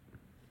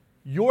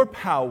 your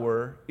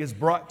power is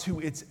brought to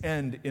its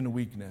end in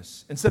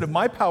weakness. Instead of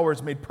my power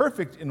is made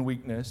perfect in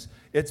weakness,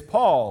 it's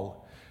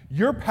Paul.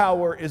 Your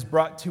power is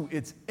brought to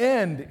its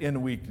end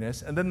in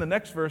weakness. And then the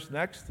next verse,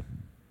 next.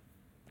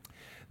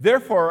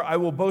 Therefore, I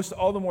will boast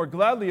all the more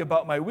gladly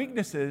about my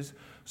weaknesses,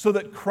 so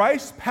that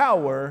Christ's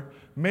power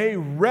may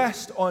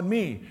rest on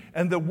me.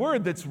 And the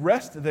word that's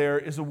rest there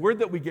is a word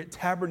that we get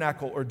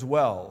tabernacle or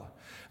dwell.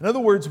 In other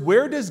words,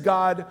 where does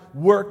God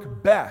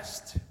work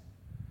best?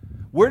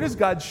 Where does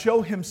God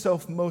show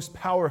himself most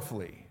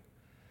powerfully?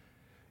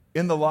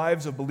 In the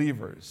lives of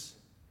believers.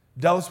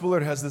 Dallas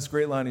Willard has this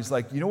great line. He's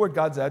like, you know where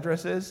God's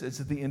address is? It's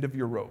at the end of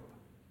your rope.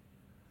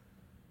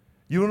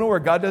 You don't know where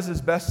God does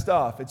his best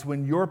stuff. It's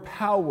when your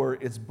power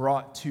is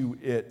brought to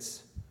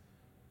its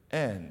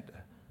end.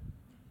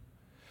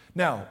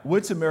 Now,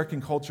 what's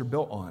American culture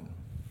built on?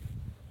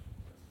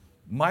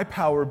 My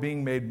power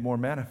being made more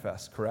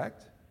manifest,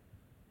 correct?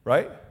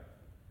 Right?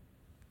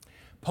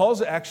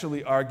 Paul's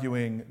actually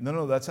arguing,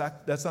 no, that's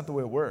not the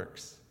way it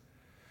works.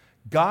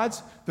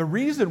 The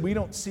reason we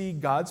don't see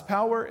God's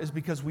power is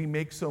because we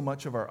make so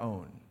much of our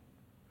own.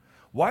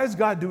 Why is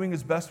God doing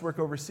his best work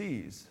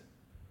overseas?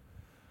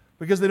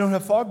 Because they don't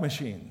have fog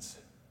machines.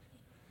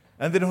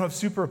 And they don't have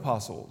super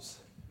apostles.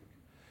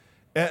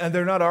 And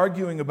they're not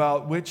arguing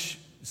about which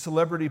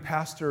celebrity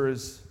pastor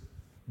is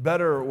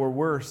better or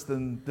worse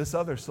than this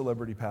other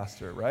celebrity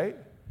pastor, right?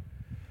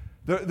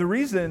 The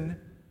reason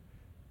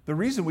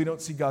we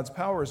don't see God's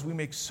power is we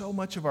make so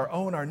much of our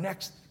own, our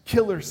next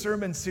killer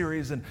sermon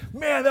series, and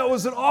man, that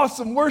was an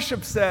awesome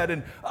worship set,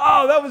 and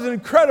oh, that was an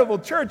incredible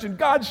church, and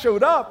God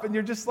showed up, and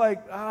you're just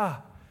like,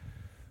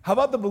 How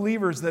about the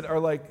believers that are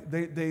like,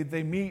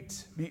 they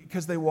meet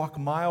because they walk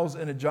miles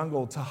in a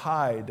jungle to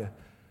hide,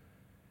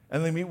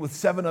 and they meet with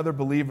 7 other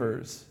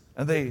believers,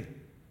 and they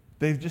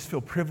just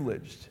feel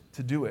privileged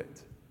to do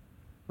it,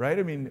 right?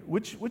 I mean,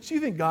 which do you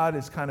think God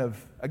is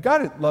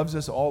God loves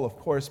us all, of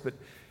course, but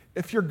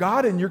if you're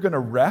God and you're going to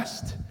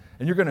rest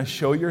and you're going to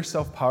show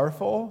yourself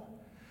powerful,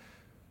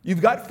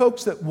 you've got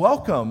folks that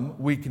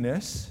welcome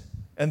weakness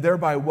and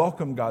thereby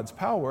welcome God's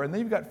power. And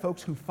then you've got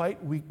folks who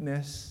fight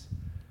weakness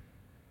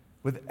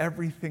with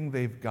everything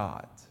they've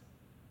got.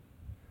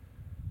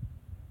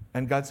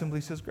 And God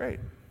simply says, great.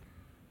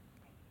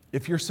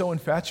 If you're so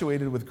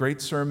infatuated with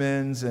great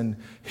sermons and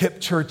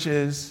hip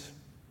churches,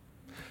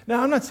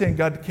 now I'm not saying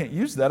God can't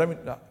use that. I mean,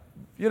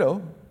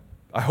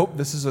 I hope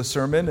this is a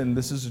sermon and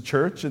this is a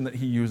church and that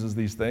he uses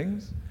these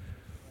things.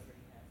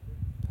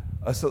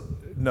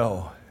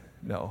 No.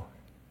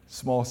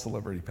 Small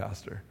celebrity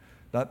pastor.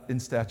 Not in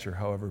stature,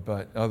 however,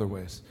 but other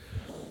ways.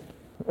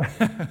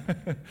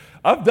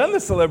 I've done the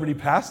celebrity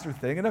pastor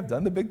thing and I've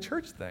done the big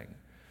church thing.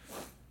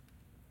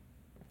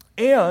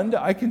 And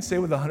I can say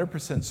with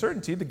 100%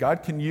 certainty that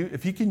God can use,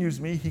 if he can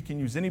use me, he can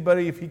use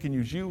anybody. If he can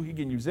use you, he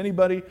can use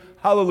anybody.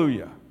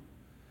 Hallelujah.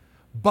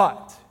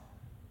 But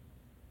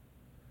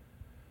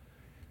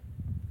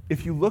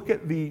if you look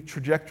at the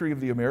trajectory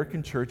of the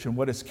American church and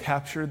what has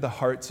captured the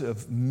hearts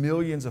of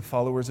millions of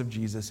followers of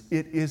Jesus,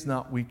 it is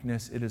not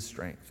weakness, it is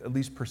strength, at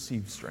least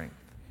perceived strength.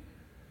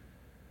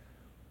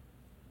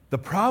 The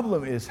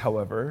problem is,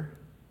 however,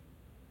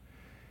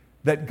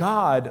 that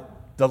God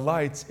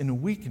delights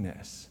in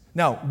weakness.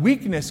 Now,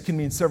 weakness can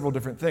mean several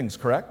different things,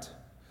 correct?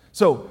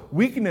 So,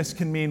 weakness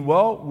can mean,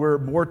 well, we're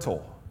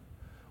mortal,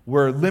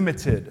 we're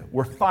limited,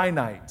 we're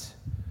finite.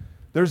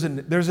 There's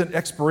an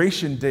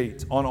expiration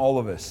date on all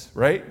of us,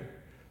 right?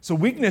 So,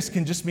 weakness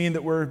can just mean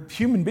that we're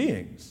human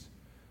beings.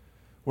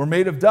 We're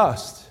made of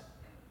dust.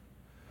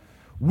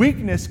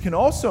 Weakness can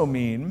also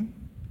mean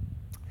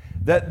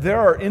that there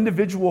are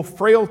individual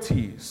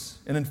frailties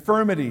and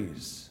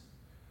infirmities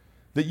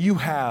that you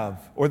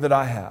have or that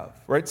I have,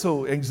 right?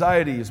 So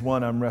anxiety is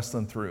one I'm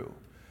wrestling through,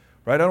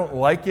 right? I don't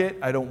like it.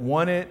 I don't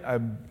want it. I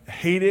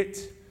hate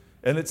it.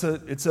 And it's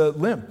a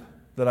limp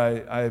that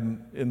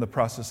I'm in the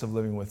process of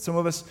living with. Some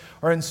of us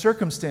are in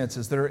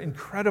circumstances that are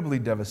incredibly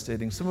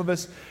devastating. Some of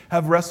us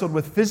have wrestled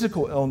with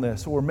physical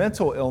illness or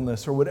mental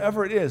illness or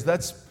whatever it is.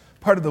 That's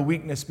part of the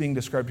weakness being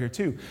described here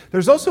too.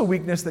 There's also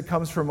weakness that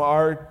comes from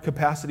our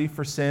capacity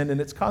for sin and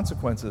its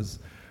consequences,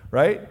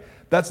 right?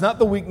 That's not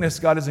the weakness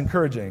God is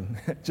encouraging,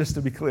 just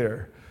to be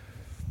clear.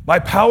 My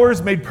power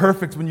is made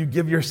perfect when you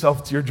give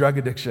yourself to your drug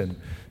addiction.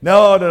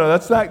 No,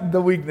 that's not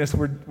the weakness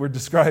we're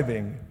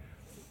describing.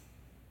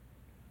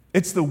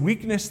 It's the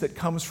weakness that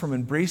comes from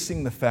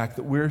embracing the fact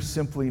that we're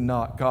simply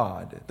not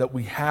God, that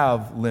we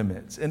have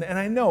limits. And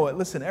I know,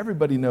 listen,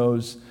 everybody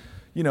knows,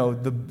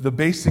 the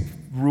basic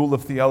rule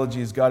of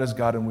theology is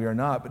God and we are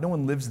not, but no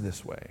one lives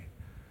this way.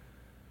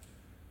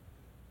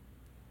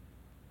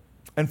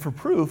 And for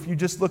proof, you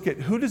just look at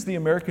who does the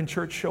American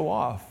church show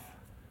off?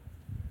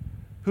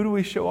 Who do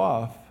we show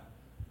off?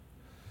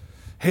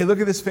 Hey, look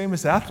at this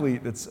famous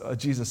athlete that's a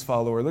Jesus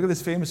follower. Look at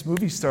this famous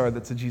movie star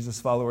that's a Jesus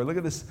follower. Look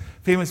at this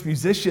famous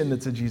musician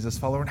that's a Jesus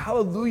follower. And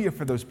hallelujah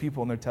for those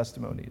people and their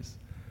testimonies.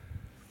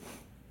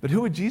 But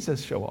who would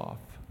Jesus show off?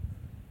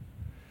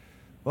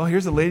 Well,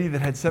 here's a lady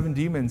that had 7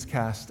 demons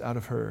cast out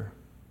of her.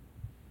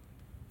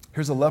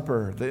 Here's a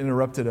leper that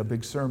interrupted a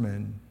big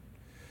sermon.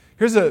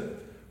 Here's a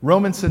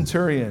Roman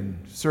centurion,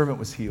 servant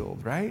was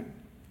healed, right?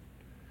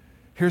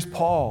 Here's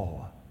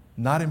Paul,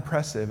 not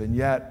impressive, and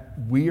yet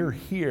we're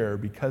here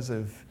because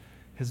of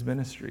his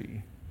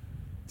ministry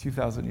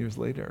 2,000 years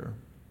later.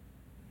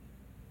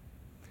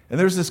 And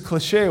there's this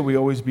cliche we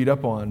always beat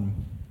up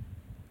on.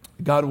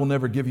 God will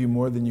never give you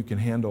more than you can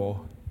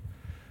handle.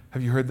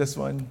 Have you heard this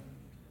one?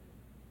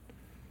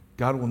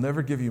 God will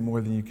never give you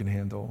more than you can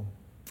handle.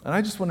 And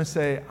I just want to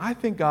say, I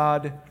think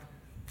God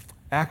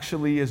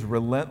actually is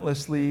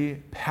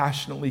relentlessly,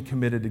 passionately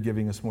committed to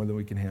giving us more than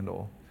we can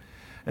handle.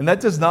 And that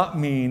does not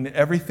mean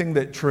everything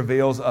that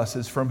travails us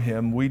is from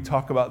him. We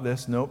talk about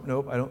this. Nope,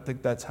 I don't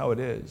think that's how it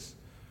is.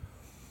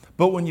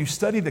 But when you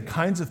study the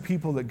kinds of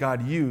people that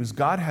God used,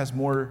 God has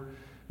more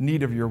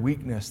need of your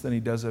weakness than he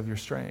does of your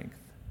strength.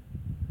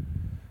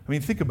 I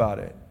mean, think about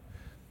it.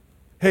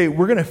 Hey,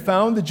 we're going to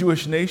found the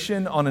Jewish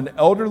nation on an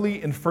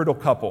elderly, infertile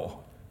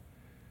couple.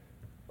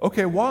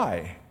 Okay,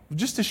 why?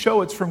 Just to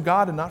show it's from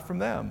God and not from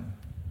them.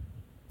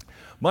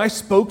 My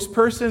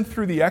spokesperson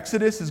through the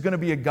Exodus is going to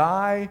be a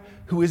guy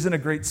who isn't a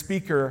great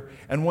speaker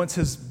and wants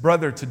his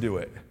brother to do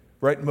it,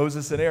 right?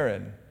 Moses and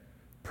Aaron.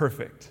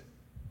 Perfect.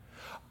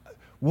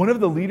 One of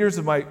the leaders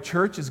of my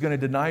church is going to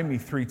deny me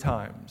 3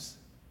 times.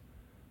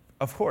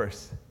 Of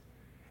course.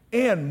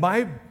 And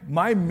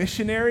my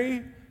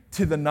missionary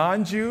to the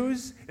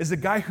non-Jews is a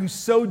guy who's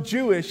so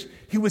Jewish,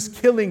 he was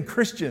killing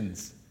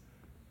Christians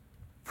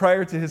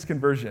prior to his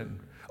conversion.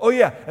 Oh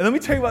yeah, and let me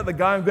tell you about the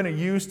guy I'm going to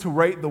use to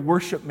write the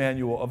worship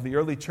manual of the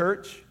early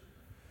church.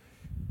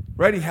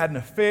 Right, he had an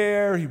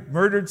affair, he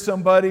murdered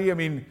somebody. I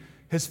mean,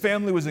 his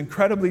family was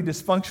incredibly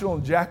dysfunctional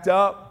and jacked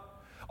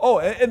up. Oh,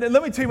 and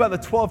let me tell you about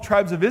the 12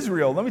 tribes of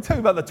Israel. Let me tell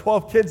you about the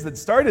 12 kids that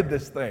started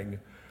this thing.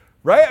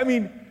 Right? I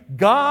mean,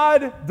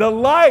 God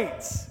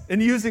delights in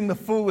using the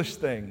foolish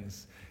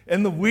things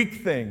and the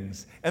weak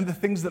things and the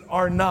things that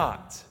are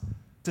not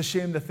to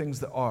shame the things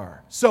that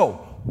are. So,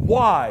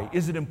 why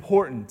is it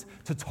important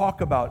to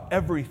talk about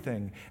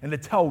everything and to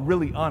tell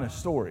really honest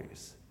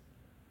stories?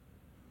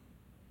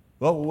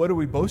 Well, what are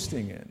we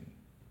boasting in?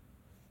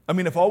 I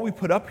mean, if all we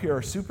put up here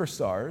are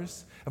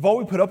superstars, if all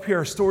we put up here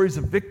are stories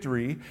of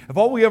victory, if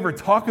all we ever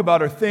talk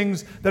about are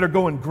things that are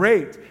going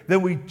great,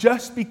 then we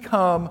just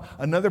become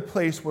another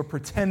place where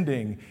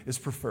pretending is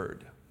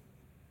preferred.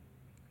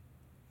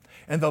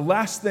 And the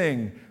last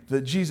thing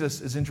that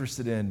Jesus is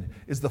interested in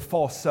is the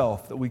false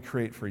self that we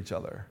create for each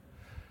other.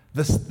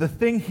 The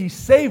thing he's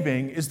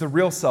saving is the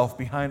real self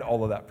behind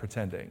all of that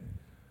pretending.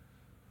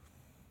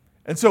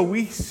 And so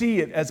we see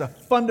it as a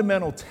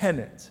fundamental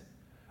tenet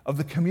of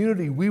the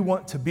community we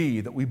want to be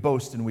that we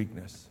boast in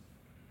weakness.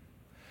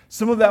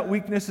 Some of that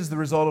weakness is the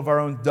result of our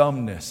own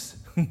dumbness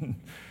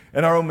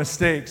and our own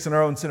mistakes and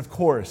our own sin, of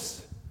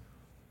course.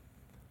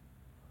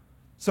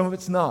 Some of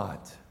it's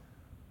not.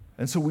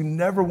 And so we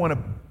never want to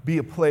be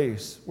a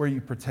place where you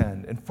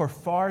pretend. And for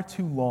far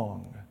too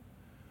long,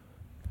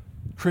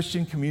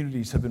 Christian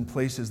communities have been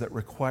places that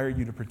require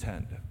you to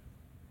pretend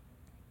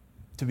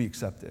to be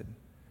accepted.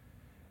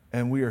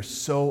 And we are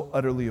so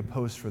utterly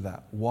opposed for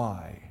that.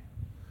 Why?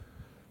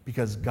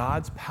 Because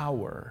God's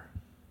power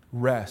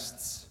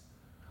rests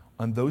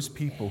on those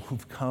people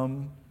who've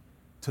come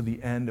to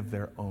the end of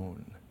their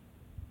own.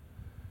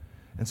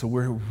 And so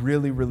we're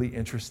really, really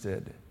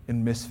interested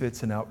in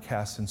misfits and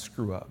outcasts and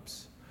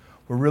screw-ups.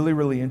 We're really,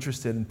 really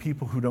interested in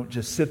people who don't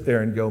just sit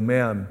there and go,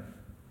 man,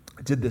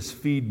 did this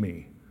feed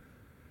me?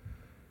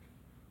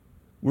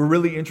 We're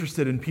really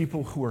interested in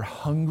people who are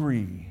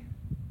hungry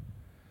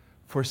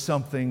for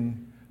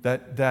something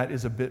that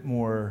is a bit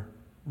more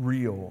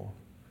real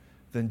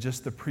than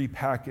just the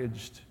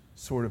prepackaged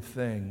sort of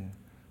thing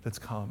that's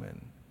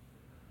common.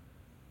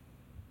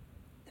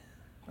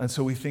 And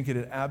so we think it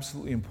is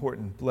absolutely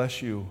important.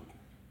 Bless you.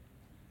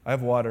 I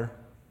have water.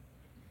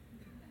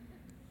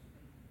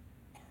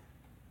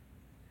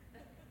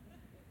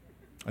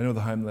 I know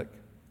the Heimlich.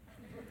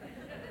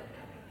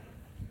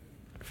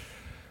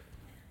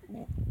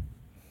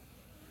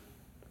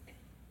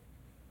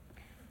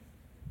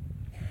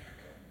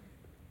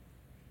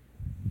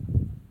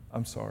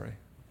 I'm sorry.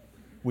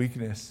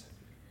 Weakness.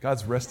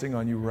 God's resting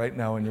on you right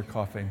now and you're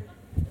coughing.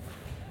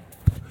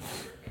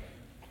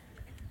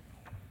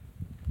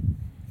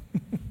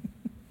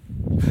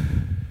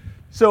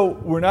 So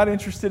we're not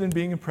interested in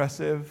being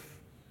impressive.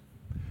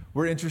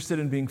 We're interested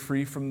in being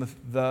free from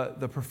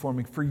the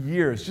performing. For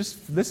years,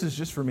 this is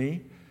just for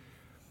me.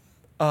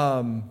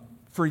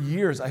 For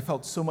years, I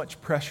felt so much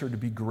pressure to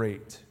be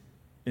great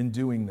in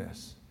doing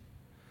this.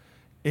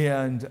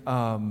 And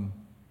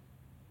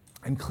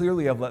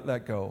clearly I've let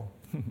that go.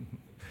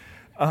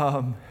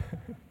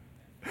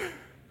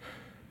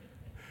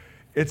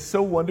 It's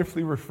so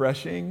wonderfully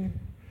refreshing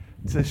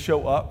to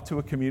show up to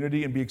a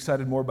community and be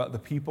excited more about the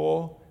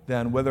people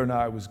than whether or not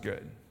I was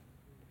good.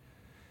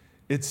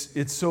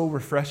 It's so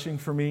refreshing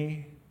for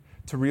me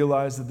to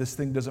realize that this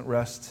thing doesn't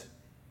rest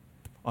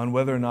on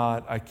whether or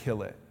not I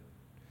kill it.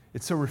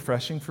 It's so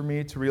refreshing for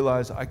me to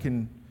realize I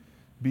can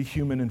be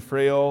human and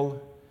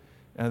frail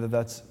and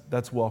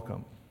that's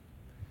welcome.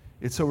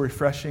 It's so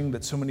refreshing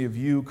that so many of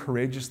you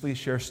courageously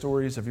share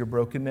stories of your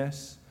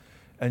brokenness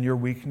and your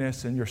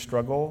weakness and your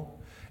struggle.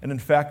 And in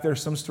fact, there are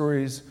some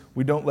stories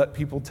we don't let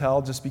people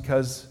tell just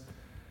because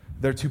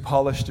they're too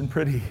polished and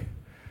pretty.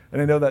 And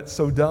I know that's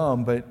so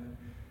dumb, but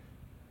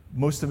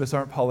most of us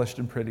aren't polished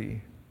and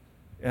pretty.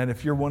 And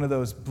if you're one of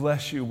those,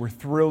 bless you, we're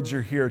thrilled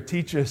you're here.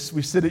 Teach us.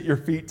 We sit at your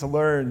feet to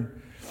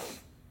learn.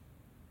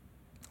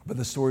 But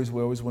the stories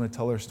we always want to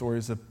tell are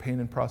stories of pain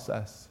and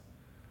process.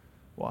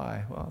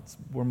 Why? Well, it's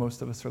where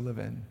most of us are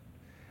living.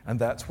 And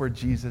that's where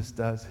Jesus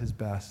does his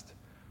best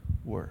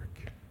work.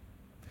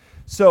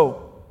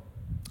 So,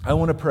 I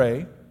want to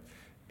pray,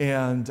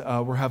 and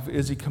we'll have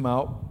Izzy come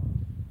out,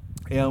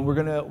 and we're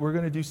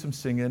gonna do some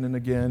singing. And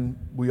again,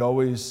 we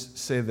always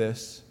say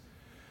this: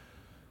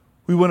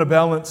 we want to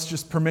balance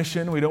just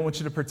permission. We don't want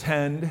you to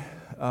pretend.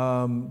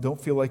 Don't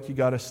feel like you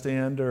got to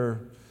stand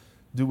or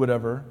do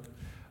whatever.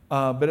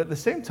 But at the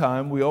same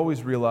time, we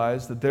always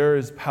realize that there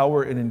is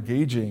power in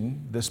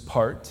engaging this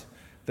part,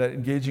 that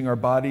engaging our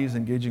bodies,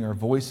 engaging our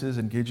voices,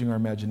 engaging our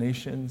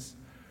imaginations.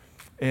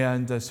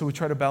 And so we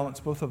try to balance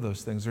both of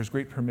those things. There's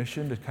great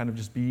permission to kind of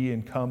just be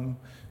and come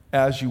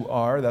as you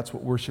are. That's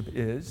what worship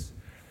is.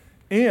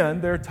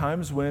 And there are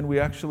times when we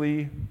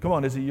actually, come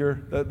on, Izzy,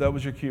 that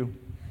was your cue.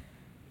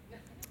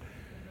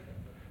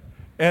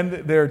 And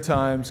there are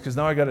times, because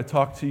now I got to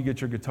talk till you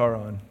get your guitar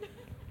on.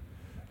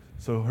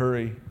 So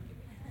hurry.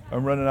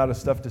 I'm running out of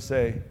stuff to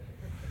say.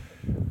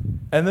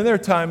 And then there are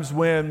times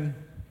when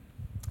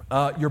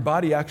your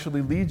body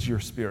actually leads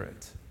your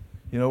spirit.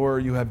 You know, where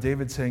you have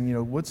David saying, you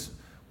know, what's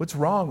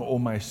wrong, oh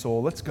my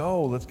soul? Let's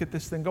go. Let's get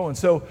this thing going.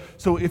 So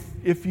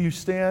if you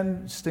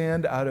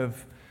stand out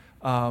of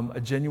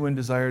a genuine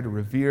desire to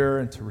revere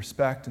and to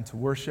respect and to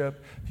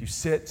worship, if you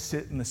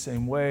sit in the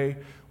same way,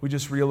 we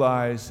just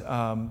realize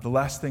the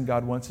last thing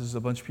God wants is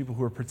a bunch of people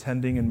who are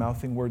pretending and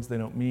mouthing words they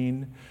don't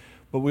mean.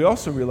 But we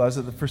also realize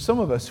that for some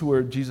of us who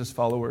are Jesus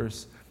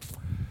followers,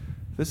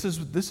 This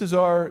is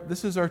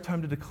our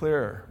time to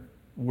declare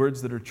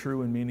words that are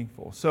true and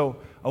meaningful. So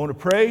I want to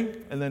pray,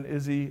 and then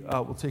Izzy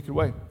will take it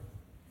away.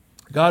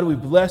 God, we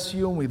bless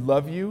you and we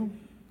love you.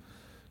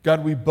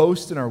 God, we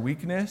boast in our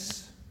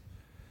weakness.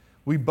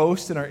 We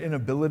boast in our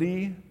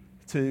inability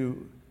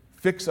to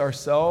fix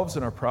ourselves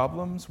and our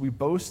problems. We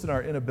boast in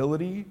our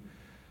inability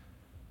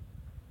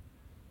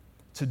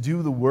to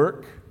do the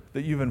work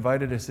that you've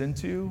invited us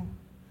into.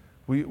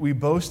 We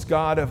boast,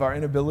 God, of our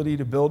inability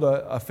to build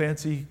a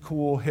fancy,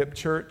 cool, hip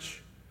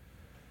church.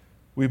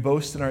 We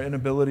boast in our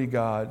inability,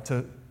 God,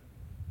 to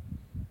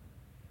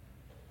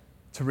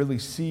really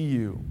see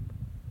you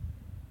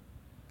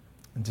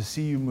and to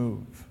see you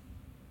move.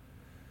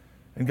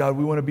 And God,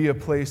 we want to be a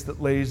place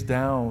that lays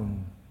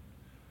down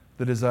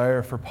the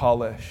desire for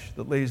polish,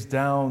 that lays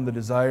down the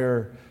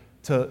desire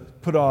to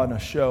put on a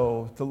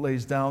show, that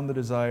lays down the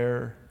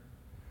desire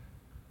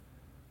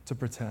to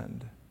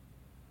pretend.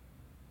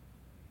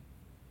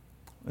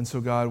 And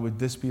so, God, would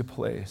this be a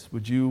place?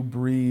 Would you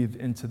breathe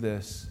into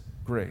this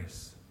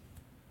grace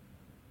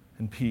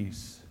and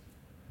peace,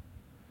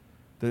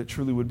 that it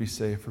truly would be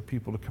safe for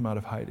people to come out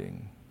of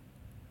hiding?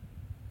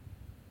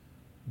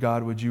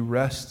 God, would you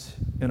rest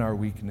in our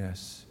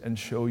weakness and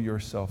show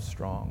yourself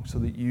strong so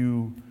that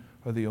you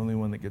are the only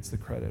one that gets the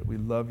credit. We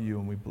love you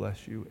and we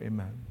bless you.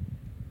 Amen.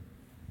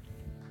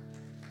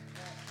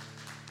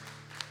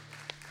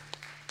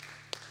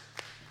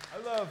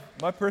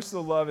 My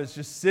personal love is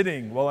just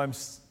sitting while I'm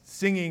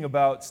singing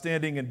about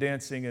standing and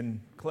dancing and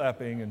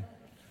clapping, and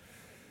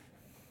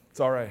it's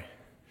all right.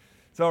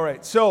 It's all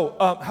right. So,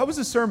 how was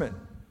the sermon?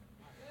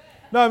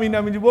 No, I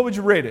mean, what would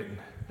you rate it?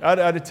 Out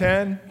of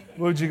 10?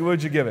 What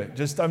would you give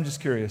it? I'm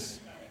just curious.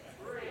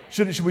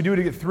 Should we do it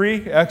at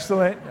 3?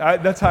 Excellent.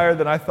 That's higher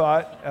than I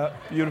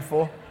thought.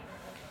 Beautiful.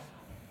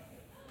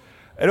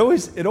 It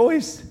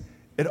always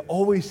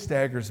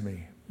staggers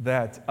me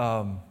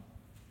that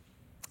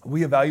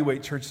we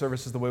evaluate church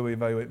services the way we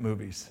evaluate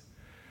movies.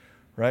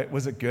 Right?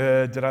 Was it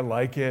good? Did I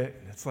like it?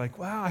 It's like,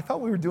 wow, I thought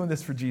we were doing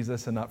this for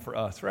Jesus and not for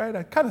us, right?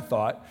 I kind of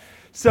thought.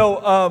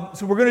 So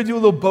we're going to do a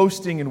little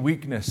boasting and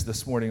weakness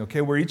this morning,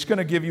 okay? We're each going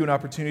to give you an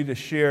opportunity to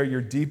share your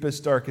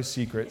deepest, darkest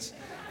secrets.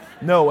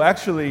 No,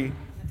 actually,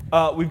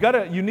 we've got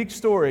a unique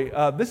story.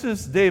 This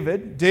is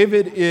David.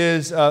 David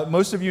is,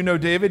 most of you know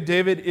David.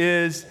 David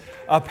is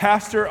a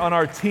pastor on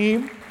our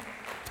team.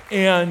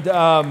 And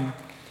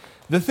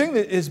the thing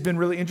that has been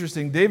really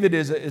interesting, David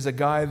is a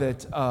guy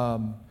that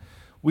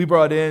we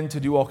brought in to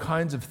do all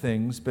kinds of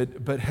things,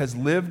 but has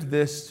lived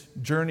this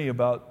journey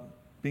about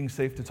being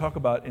safe to talk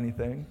about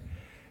anything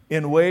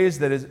in ways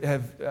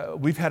that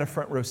we've had a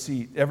front row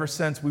seat ever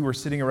since we were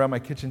sitting around my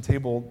kitchen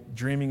table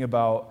dreaming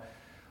about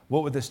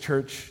what would this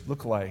church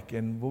look like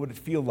and what would it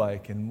feel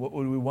like and what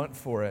would we want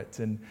for it.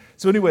 And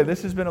so anyway,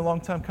 this has been a long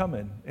time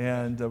coming,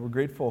 and we're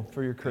grateful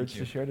for your courage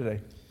to share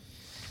today.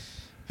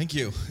 Thank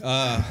you.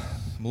 I'm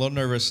a little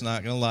nervous,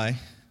 not going to lie.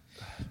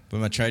 But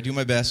I'm going to try to do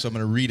my best, so I'm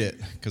going to read it,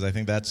 because I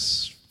think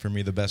that's, for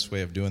me, the best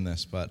way of doing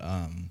this. But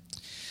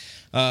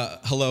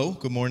hello,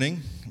 good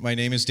morning. My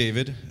name is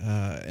David,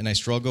 and I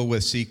struggle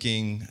with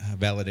seeking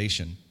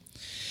validation.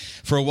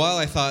 For a while,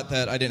 I thought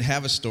that I didn't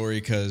have a story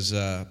because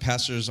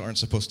pastors aren't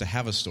supposed to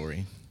have a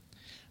story.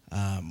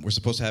 We're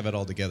supposed to have it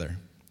all together.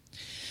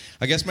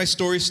 I guess my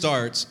story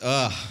starts,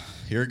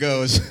 here it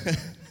goes.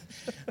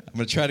 I'm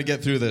going to try to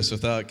get through this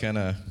without kind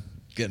of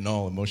getting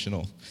all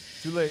emotional.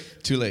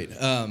 Too late.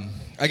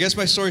 I guess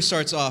my story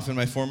starts off in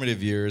my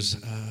formative years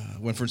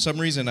when for some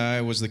reason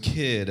I was the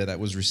kid that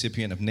was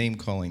recipient of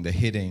name-calling, the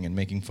hitting, and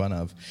making fun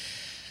of.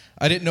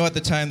 I didn't know at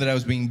the time that I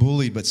was being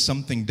bullied, but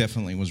something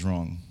definitely was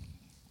wrong.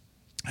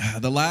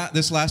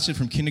 This lasted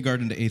from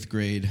kindergarten to 8th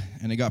grade,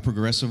 and it got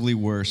progressively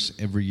worse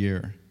every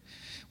year.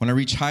 When I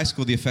reached high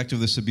school, the effect of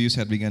this abuse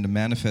had begun to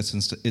manifest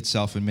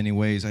itself in many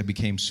ways. I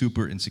became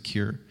super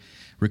insecure,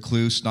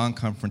 recluse,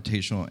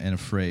 non-confrontational, and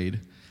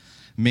afraid.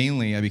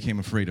 Mainly, I became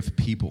afraid of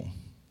people.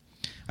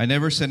 I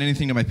never said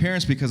anything to my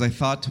parents because I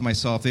thought to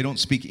myself, they don't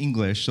speak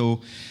English,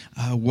 so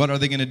what are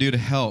they going to do to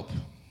help?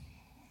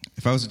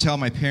 If I was to tell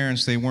my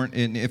parents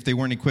if they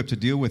weren't equipped to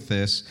deal with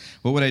this,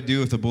 what would I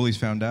do if the bullies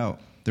found out?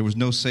 There was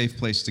no safe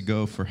place to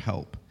go for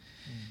help.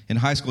 In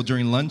high school,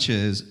 during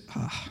lunches,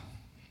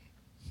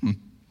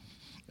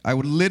 I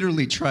would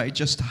literally try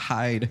just to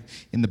hide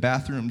in the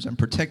bathrooms and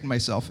protect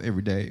myself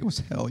every day. It was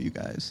hell, you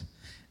guys.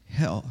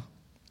 Hell.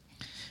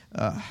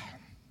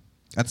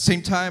 At the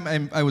same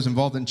time, I was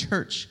involved in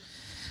church.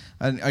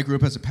 I grew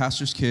up as a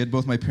pastor's kid.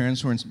 Both my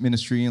parents were in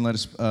ministry and led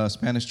a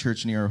Spanish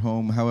church near our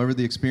home. However,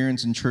 the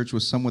experience in church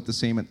was somewhat the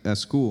same at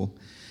school.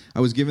 I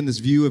was given this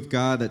view of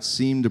God that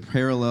seemed to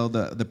parallel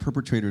the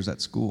perpetrators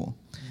at school.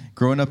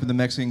 Growing up in the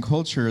Mexican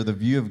culture, the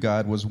view of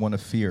God was one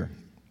of fear.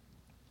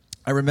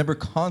 I remember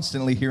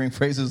constantly hearing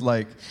phrases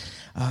like,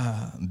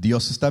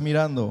 Dios está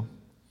mirando,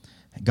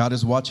 God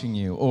is watching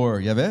you,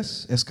 or, ya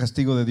ves, es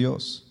castigo de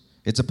Dios.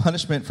 It's a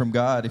punishment from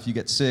God if you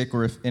get sick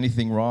or if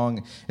anything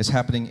wrong is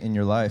happening in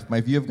your life. My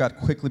view of God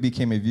quickly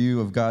became a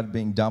view of God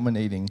being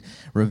dominating,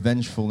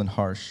 revengeful, and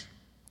harsh.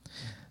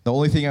 The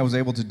only thing I was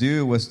able to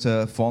do was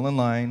to fall in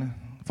line,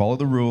 follow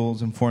the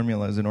rules and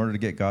formulas in order to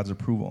get God's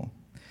approval.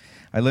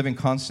 I live in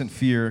constant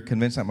fear,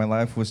 convinced that my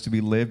life was to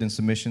be lived in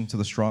submission to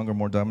the stronger,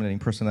 more dominating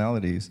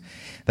personalities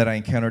that I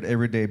encountered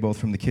every day, both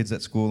from the kids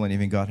at school and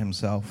even God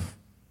himself.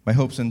 My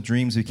hopes and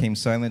dreams became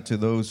silent to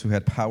those who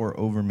had power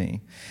over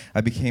me. I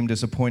became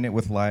disappointed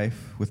with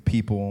life, with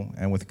people,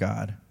 and with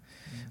God.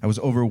 I was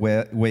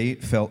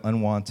overweight, felt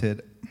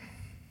unwanted,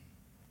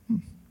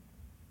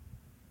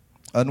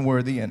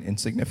 unworthy, and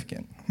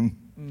insignificant.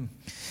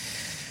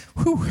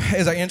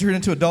 As I entered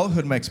into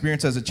adulthood, my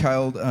experience as a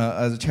child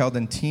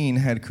and teen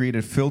had created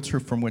a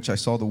filter from which I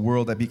saw the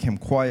world. I became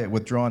quiet,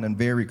 withdrawn, and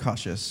very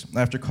cautious.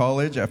 After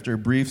college, after a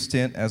brief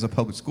stint as a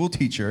public school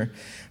teacher,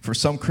 for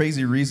some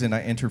crazy reason,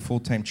 I entered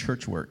full-time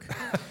church work.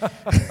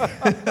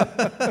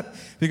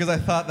 Because I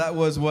thought that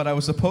was what I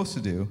was supposed to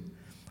do.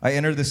 I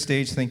entered this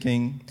stage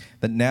thinking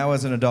that now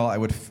as an adult, I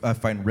would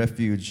find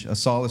refuge, a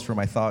solace for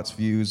my thoughts,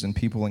 views, and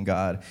people in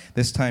God.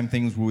 This time,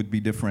 things would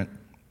be different.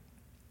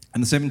 In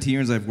the 17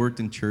 years I've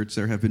worked in church,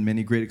 there have been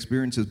many great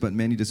experiences, but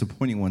many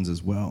disappointing ones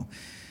as well.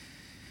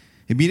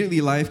 Immediately,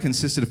 life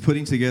consisted of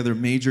putting together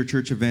major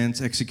church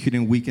events,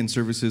 executing weekend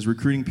services,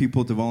 recruiting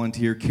people to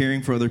volunteer,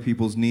 caring for other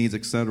people's needs,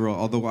 etc.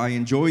 Although I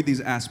enjoyed these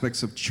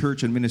aspects of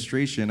church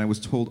administration, I was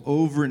told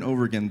over and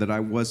over again that I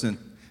wasn't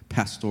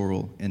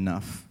pastoral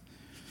enough,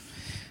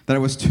 that I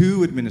was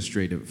too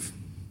administrative,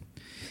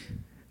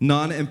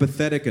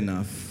 non-empathetic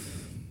enough.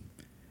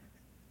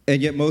 And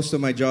yet most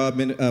of my job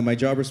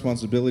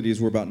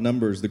responsibilities were about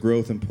numbers, the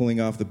growth, and pulling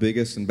off the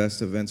biggest and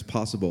best events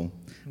possible.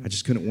 I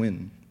just couldn't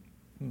win.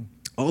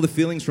 All the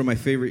feelings from my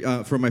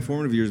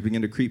formative years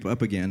began to creep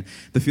up again.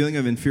 The feeling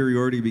of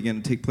inferiority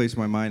began to take place in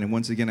my mind, and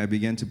once again I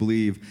began to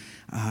believe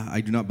I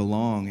do not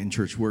belong in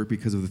church work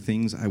because of the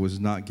things I was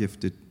not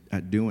gifted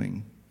at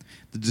doing.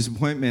 The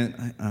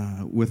disappointment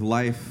with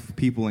life,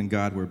 people, and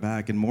God were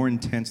back, and more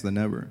intense than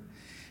ever.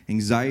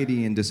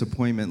 Anxiety and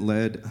disappointment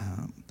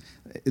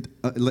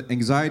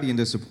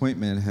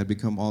had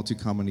become all too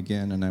common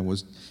again, and I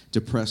was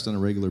depressed on a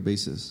regular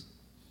basis.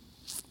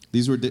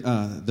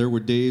 There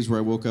were days where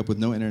I woke up with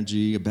no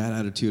energy, a bad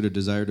attitude, a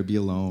desire to be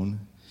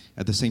alone.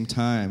 At the same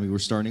time, we were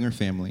starting our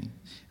family, and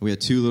we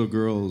had 2 little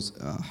girls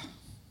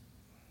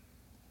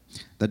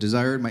that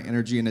desired my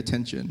energy and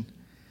attention.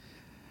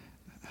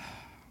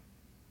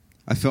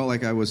 I felt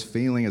like I was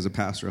failing as a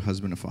pastor, a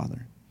husband, a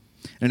father.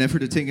 In an effort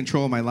to take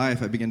control of my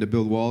life, I began to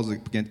build walls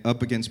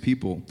up against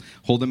people,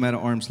 hold them at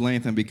arm's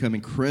length, and become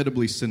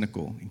incredibly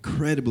cynical,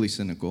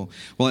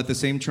 while at the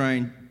same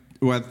time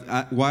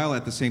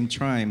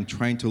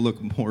trying to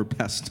look more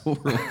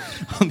pastoral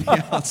on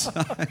the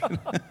outside.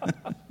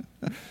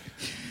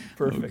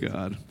 Perfect. Oh,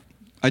 God.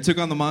 I took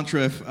on the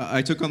mantra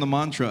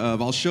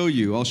of I'll show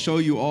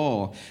you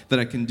all that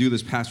I can do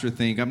this pastor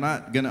thing. I'm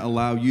not going to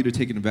allow you to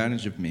take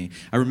advantage of me.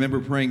 I remember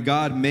praying,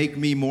 God, make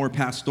me more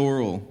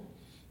pastoral.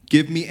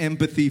 Give me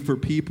empathy for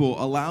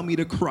people. Allow me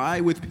to cry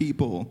with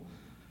people.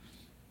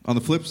 On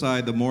the flip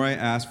side, the more I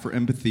asked for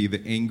empathy, the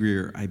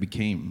angrier I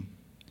became.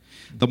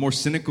 The more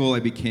cynical I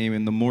became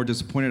and the more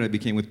disappointed I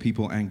became with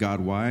people and God.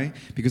 Why?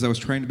 Because I was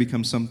trying to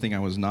become something I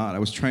was not. I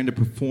was trying to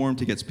perform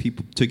to get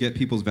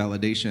people's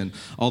validation.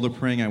 All the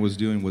praying I was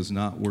doing was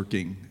not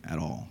working at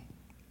all.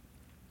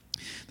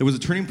 There was a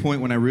turning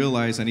point when I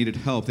realized I needed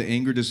help. The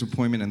anger,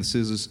 disappointment, and the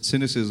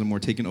cynicism were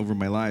taking over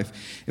my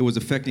life. It was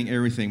affecting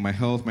everything, my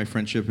health, my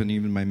friendship, and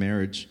even my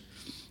marriage.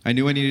 I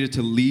knew I needed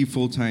to leave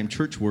full-time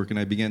church work, and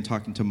I began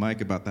talking to Mike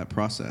about that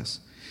process.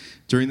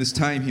 During this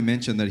time, he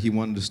mentioned that he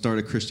wanted to start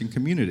a Christian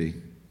community,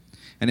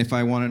 and if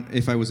I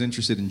was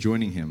interested in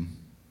joining him.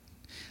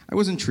 I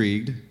was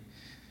intrigued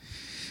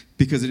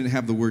because it didn't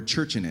have the word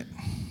church in it.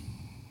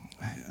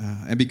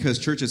 And because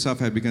church itself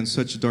had become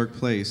such a dark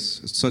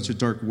place, such a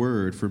dark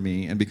word for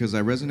me, and because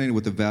I resonated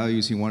with the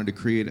values he wanted to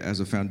create as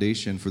a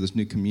foundation for this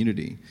new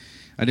community.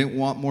 I didn't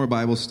want more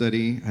Bible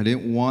study. I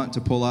didn't want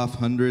to pull off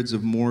hundreds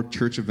of more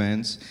church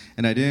events,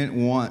 and I didn't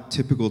want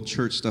typical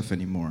church stuff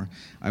anymore.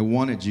 I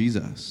wanted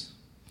Jesus.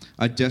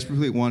 I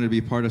desperately wanted to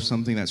be part of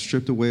something that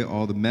stripped away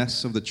all the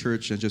mess of the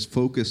church and just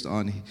focused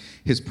on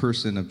this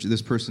person of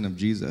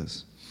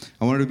Jesus.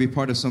 I wanted to be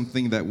part of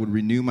something that would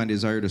renew my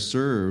desire to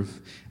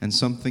serve and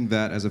something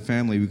that, as a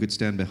family, we could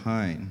stand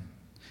behind.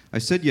 I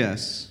said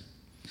yes.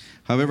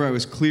 However, I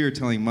was clear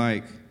telling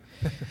Mike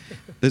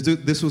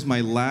this was my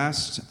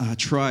last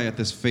try at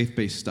this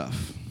faith-based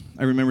stuff.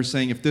 I remember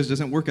saying, if this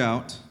doesn't work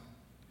out,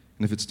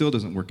 and if it still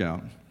doesn't work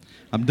out,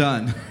 I'm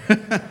done.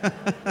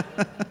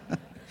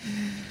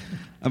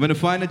 I'm going to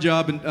find a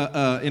job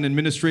in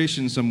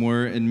administration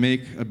somewhere and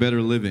make a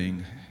better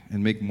living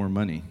and make more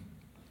money.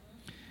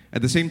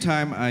 At the same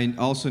time, I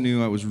also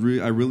knew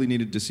I really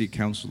needed to see a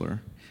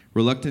counselor.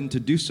 Reluctant to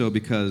do so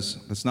because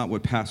that's not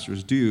what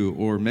pastors do,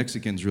 or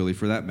Mexicans really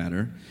for that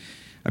matter.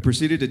 I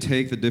proceeded to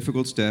take the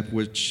difficult step,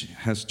 which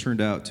has turned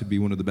out to be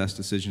one of the best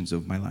decisions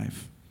of my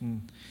life.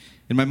 In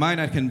my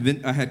mind, I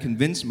had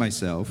convinced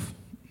myself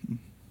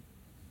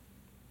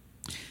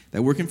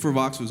that working for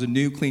Vox was a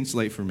new, clean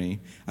slate for me.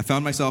 I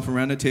found myself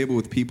around a table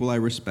with people I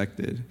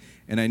respected,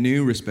 and I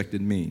knew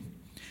respected me.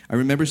 I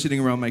remember sitting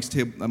around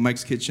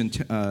Mike's kitchen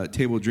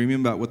table dreaming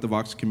about what the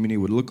Vox community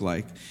would look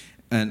like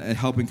and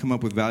helping come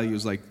up with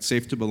values like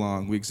safe to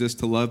belong, we exist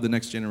to love the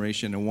next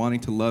generation, and wanting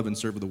to love and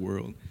serve the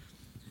world.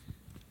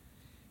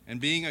 And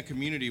being a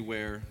community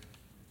where,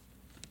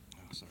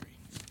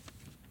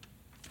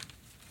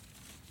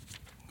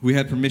 we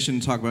had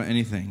permission to talk about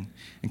anything.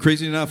 And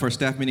crazy enough, our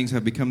staff meetings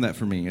have become that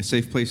for me, a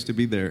safe place to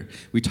be there.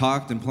 We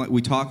talk and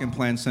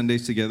plan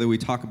Sundays together. We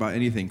talk about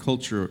anything,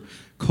 culture,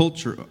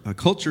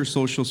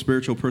 social,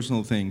 spiritual,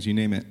 personal things, you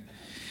name it.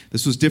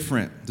 This was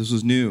different. This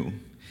was new.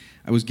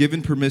 I was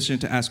given permission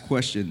to ask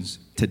questions,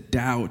 to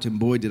doubt, and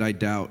boy, did I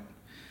doubt.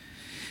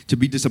 To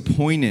be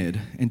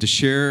disappointed and to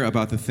share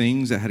about the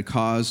things that had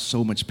caused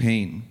so much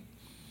pain.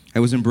 I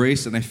was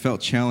embraced and I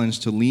felt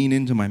challenged to lean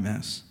into my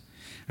mess.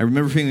 I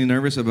remember feeling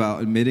nervous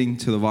about admitting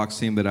to the Vox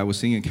team that I was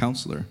seeing a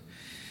counselor.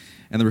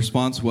 And the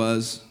response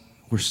was,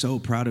 "We're so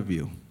proud of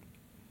you."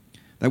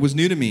 That was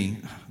new to me.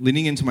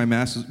 Leaning into my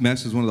mess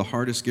is one of the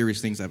hardest,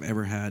 scariest things I've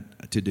ever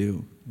had to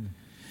do.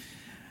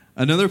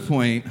 Another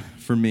point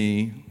for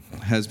me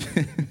has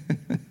been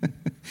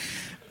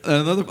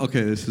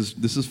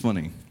this is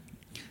funny.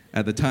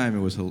 At the time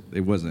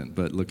it wasn't,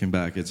 but looking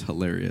back it's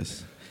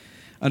hilarious.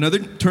 Another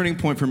turning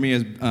point for me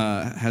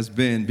has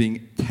been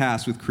being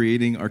tasked with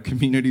creating our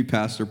community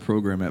pastor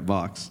program at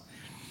Vox.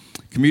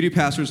 Community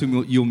pastors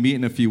whom you'll meet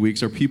in a few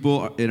weeks are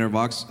people in our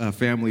Vox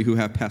family who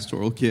have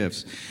pastoral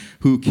gifts,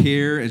 who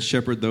care and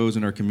shepherd those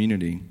in our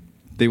community.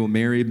 They will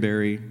marry and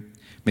bury,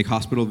 make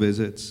hospital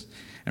visits,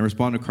 and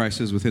respond to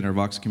crises within our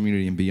Vox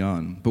community and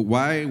beyond. But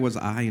why was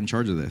I in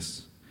charge of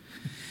this?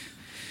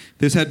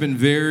 This had been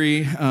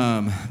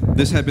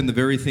the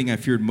very thing I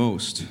feared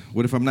most.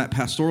 What if I'm not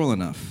pastoral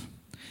enough?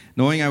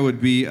 Knowing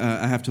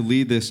I have to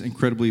lead these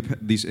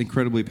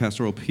incredibly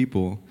pastoral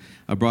people,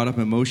 brought up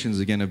emotions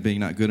again of being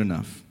not good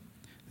enough.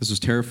 This was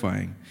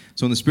terrifying.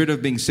 So in the spirit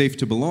of being safe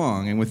to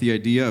belong, and with the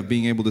idea of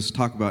being able to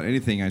talk about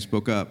anything, I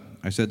spoke up.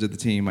 I said to the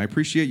team, "I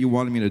appreciate you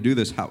wanting me to do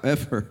this.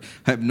 However,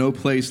 I have no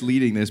place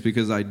leading this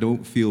because I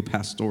don't feel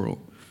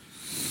pastoral."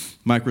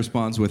 Mike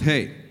responds with,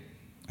 "Hey,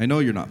 I know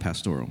you're not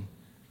pastoral.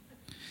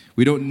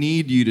 We don't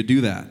need you to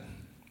do that.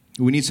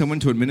 We need someone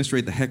to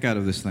administrate the heck out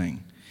of this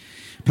thing.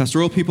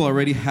 Pastoral people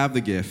already have the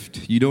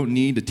gift. You don't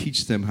need to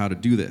teach them how to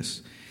do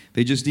this.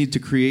 They just need to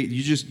create,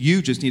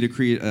 you just need to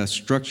create a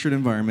structured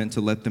environment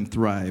to let them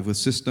thrive with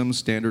systems,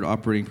 standard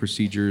operating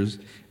procedures,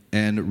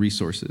 and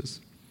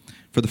resources."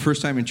 For the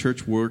first time in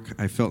church work,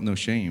 I felt no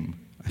shame.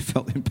 I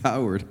felt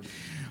empowered.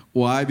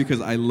 Why? Because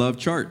I love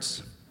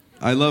charts.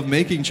 I love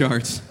making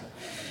charts.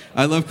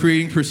 I love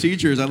creating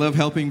procedures. I love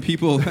helping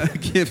people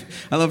give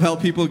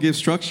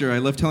structure. I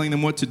love telling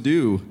them what to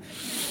do.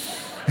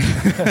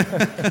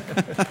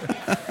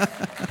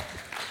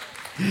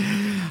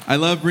 I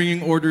love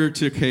bringing order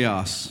to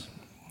chaos.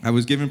 I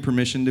was given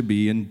permission to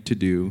be and to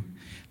do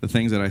the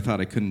things that I thought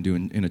I couldn't do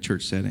in a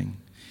church setting.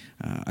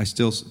 I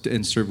still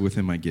serve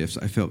within my gifts.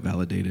 I felt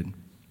validated.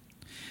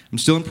 I'm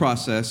still in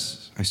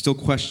process. I still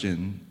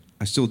question.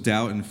 I still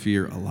doubt and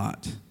fear a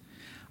lot.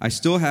 I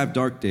still have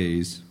dark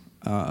days.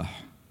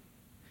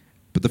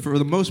 But for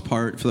the most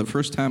part, for the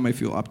first time, I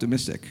feel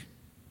optimistic,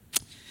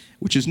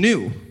 which is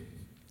new.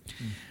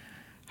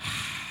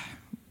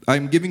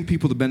 I'm giving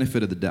people the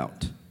benefit of the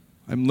doubt.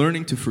 I'm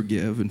learning to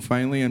forgive, and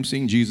finally I'm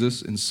seeing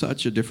Jesus in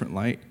such a different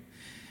light.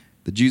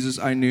 The Jesus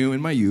I knew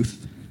in my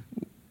youth,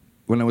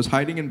 when I was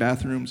hiding in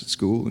bathrooms at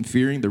school and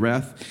fearing the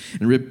wrath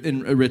and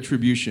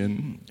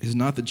retribution, is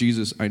not the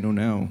Jesus I know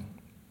now.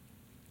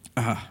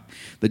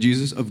 The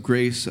Jesus of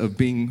grace, of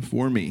being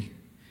for me,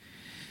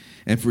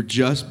 and for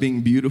just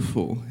being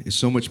beautiful is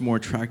so much more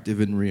attractive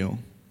and real.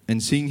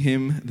 And seeing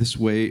him this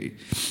way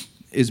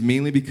is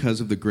mainly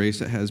because of the grace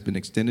that has been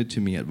extended to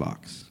me at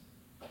Vox.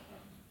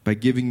 By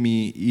giving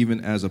me,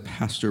 even as a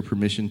pastor,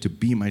 permission to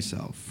be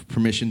myself,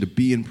 permission to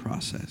be in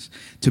process,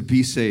 to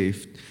be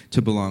safe,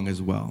 to belong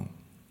as well.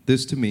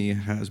 This to me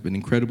has been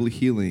incredibly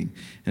healing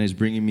and is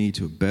bringing me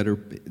to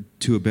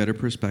a better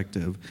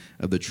perspective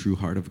of the true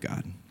heart of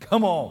God.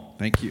 Come on.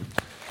 Thank you.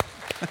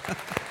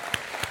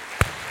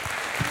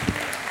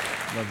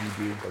 Love you,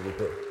 dude. Love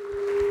you.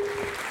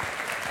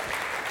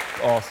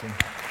 Awesome.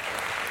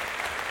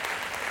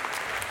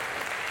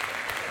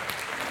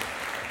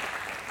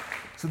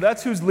 So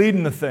that's who's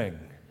leading the thing.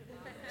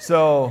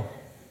 So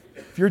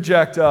if you're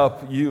jacked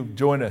up, you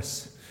join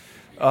us.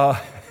 Oh,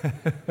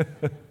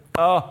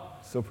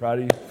 so proud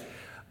of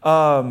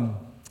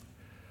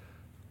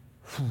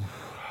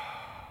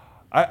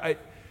you.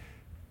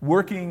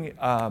 Working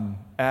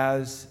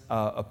as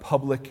a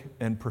public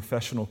and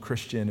professional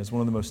Christian is one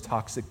of the most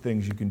toxic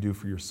things you can do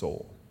for your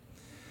soul,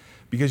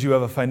 because you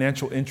have a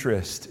financial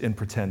interest in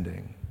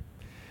pretending.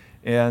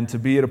 And to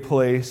be at a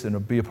place and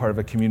to be a part of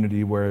a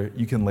community where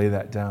you can lay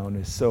that down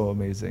is so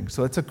amazing.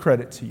 So it's a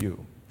credit to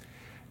you.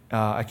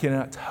 I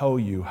cannot tell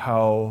you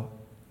how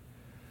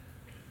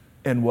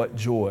and what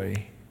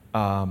joy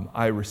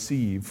I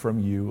receive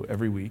from you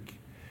every week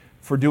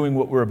for doing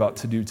what we're about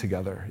to do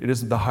together. It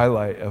is the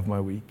highlight of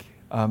my week.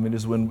 It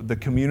is when the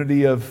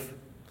community of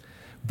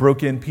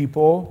broken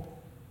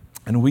people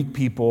and weak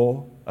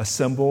people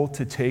assemble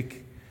to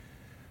take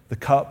the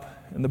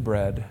cup and the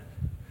bread,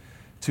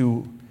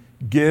 to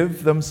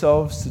give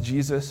themselves to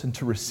Jesus and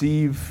to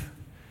receive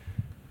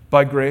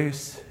by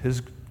grace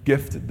his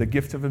gift, the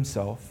gift of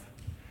himself.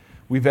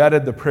 We've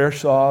added the prayer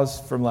shawls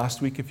from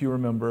last week, if you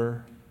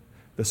remember,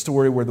 the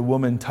story where the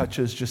woman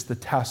touches just the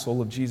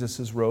tassel of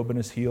Jesus' robe and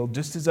is healed,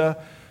 just as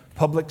a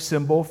public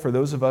symbol for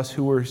those of us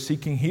who are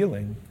seeking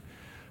healing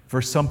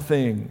for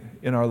something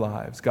in our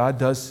lives. God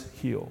does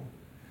heal.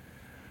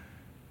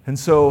 And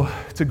so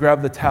to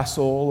grab the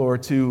tassel or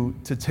to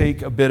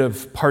take a bit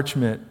of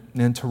parchment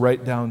and to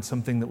write down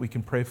something that we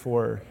can pray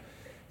for,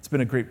 it's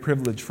been a great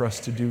privilege for us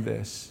to do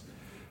this,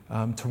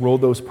 to roll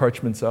those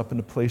parchments up and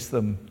to place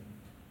them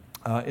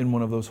in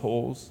one of those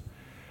holes.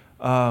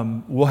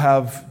 We'll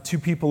have two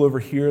people over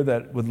here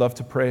that would love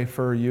to pray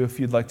for you if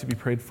you'd like to be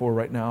prayed for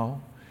right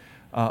now.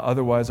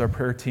 Otherwise, our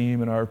prayer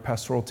team and our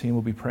pastoral team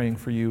will be praying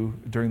for you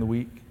during the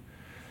week.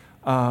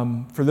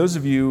 For those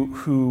of you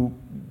who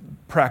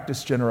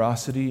practice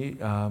generosity,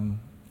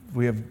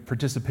 we have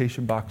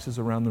participation boxes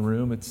around the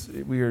room.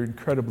 We are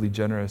incredibly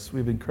generous. We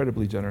have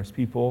incredibly generous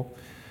people,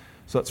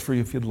 so that's for you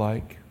if you'd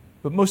like.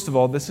 But most of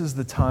all, this is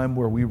the time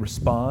where we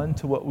respond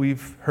to what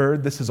we've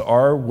heard. This is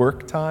our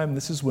work time.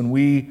 This is when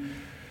we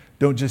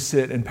don't just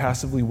sit and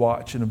passively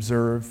watch and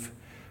observe,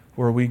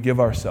 where we give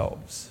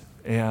ourselves.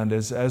 And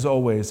as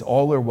always,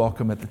 all are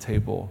welcome at the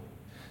table.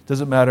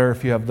 Doesn't matter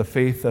if you have the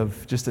faith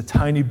of just a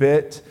tiny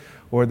bit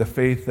or the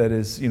faith that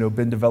has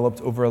been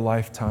developed over a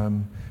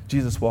lifetime.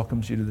 Jesus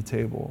welcomes you to the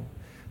table.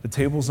 The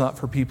table's not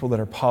for people that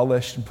are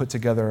polished and put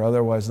together,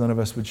 otherwise none of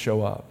us would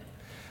show up.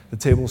 The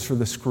table's for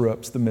the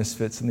screw-ups, the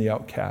misfits, and the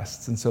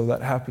outcasts. And so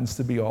that happens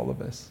to be all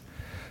of us.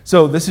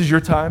 So this is your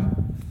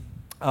time.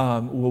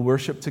 We'll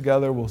worship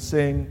together, we'll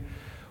sing,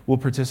 we'll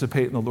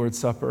participate in the Lord's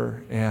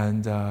Supper,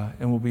 and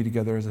we'll be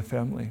together as a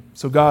family.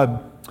 So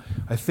God,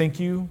 I thank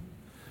you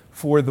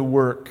for the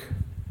work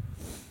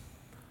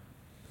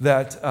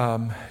that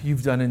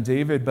you've done in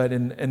David, but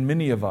in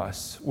many of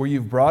us, where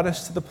you've brought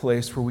us to the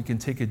place where we can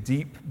take a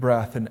deep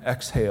breath and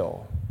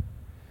exhale,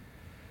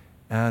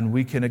 and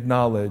we can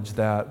acknowledge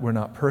that we're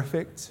not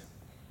perfect,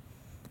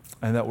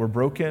 and that we're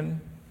broken,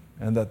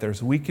 and that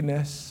there's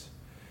weakness,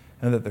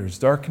 and that there's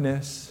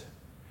darkness,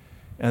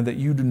 and that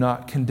you do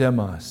not condemn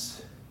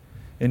us.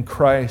 In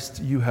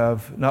Christ, you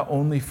have not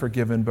only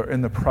forgiven, but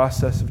in the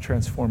process of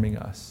transforming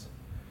us.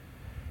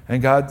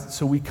 And God,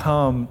 so we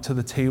come to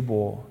the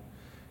table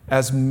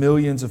as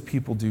millions of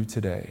people do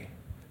today,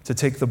 to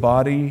take the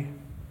body,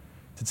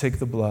 to take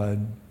the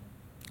blood,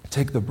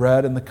 take the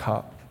bread and the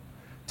cup,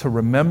 to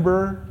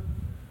remember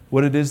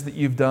what it is that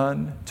you've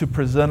done, to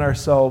present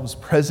ourselves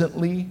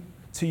presently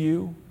to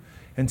you,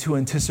 and to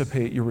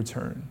anticipate your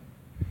return.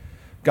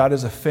 God,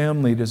 as a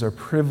family, it is our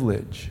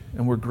privilege,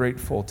 and we're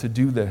grateful to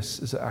do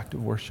this as an act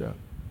of worship,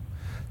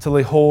 to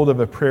lay hold of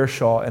a prayer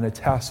shawl and a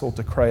tassel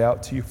to cry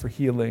out to you for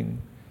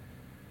healing,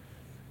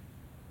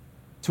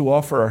 to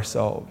offer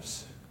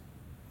ourselves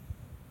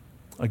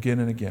again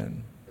and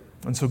again.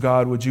 And so,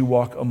 God, would you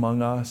walk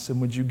among us,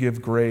 and would you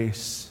give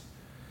grace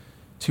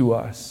to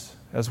us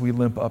as we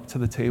limp up to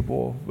the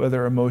table,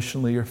 whether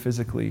emotionally or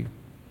physically.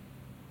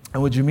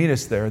 And would you meet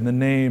us there? In the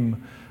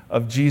name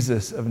of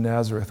Jesus of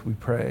Nazareth, we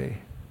pray.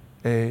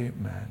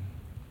 Amen.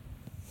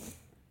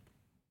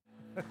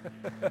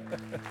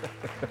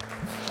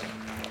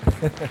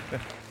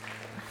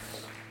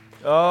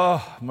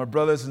 Oh, my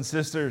brothers and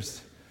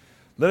sisters,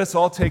 let us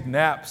all take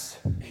naps.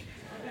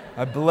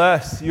 I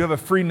bless. You have a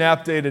free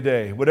nap day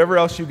today. Whatever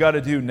else you got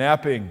to do,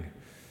 napping.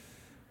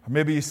 Or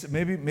maybe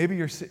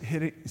you're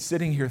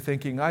sitting here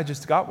thinking, I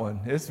just got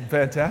one. It's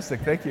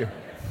fantastic. Thank you.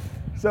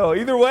 So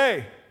either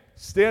way,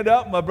 stand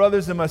up, my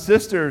brothers and my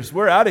sisters.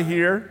 We're out of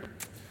here.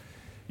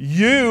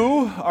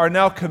 You are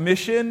now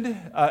commissioned,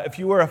 if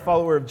you are a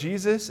follower of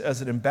Jesus,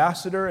 as an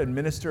ambassador and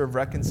minister of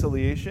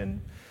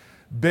reconciliation,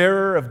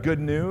 bearer of good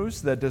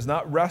news that does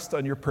not rest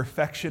on your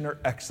perfection or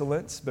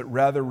excellence, but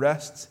rather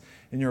rests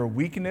in your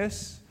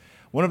weakness.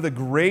 One of the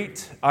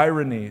great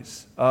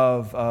ironies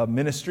of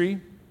ministry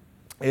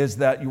is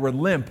that your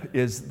limp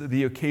is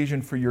the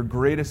occasion for your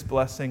greatest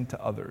blessing to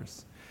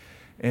others.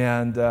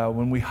 And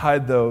when we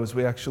hide those,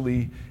 we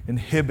actually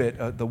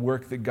inhibit the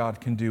work that God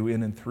can do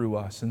in and through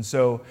us. And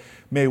so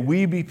may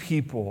we be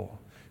people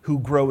who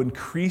grow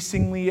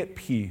increasingly at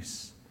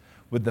peace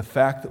with the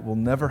fact that we'll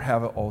never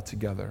have it all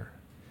together.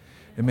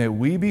 And may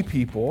we be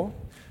people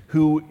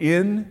who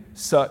in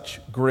such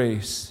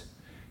grace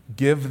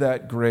give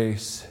that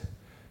grace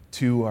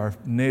to our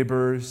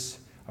neighbors,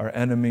 our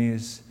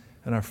enemies,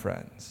 and our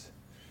friends.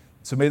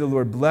 So may the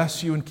Lord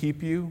bless you and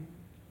keep you.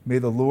 May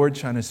the Lord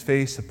shine his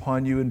face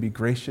upon you and be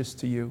gracious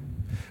to you.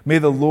 May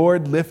the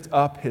Lord lift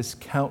up his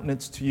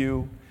countenance to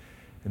you,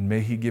 and may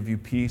he give you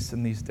peace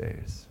in these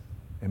days.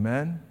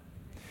 Amen.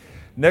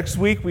 Next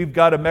week, we've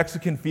got a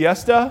Mexican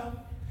fiesta.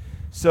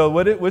 So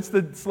what's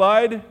the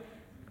slide?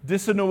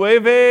 19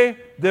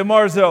 de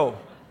Marzo.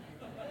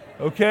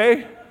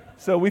 Okay?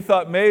 So we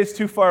thought May is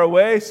too far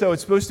away, so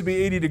it's supposed to be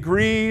 80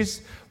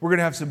 degrees. We're going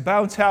to have some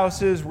bounce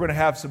houses. We're going to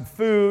have some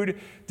food.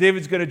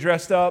 David's going to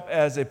dress up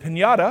as a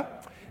piñata,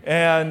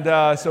 And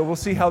so we'll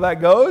see how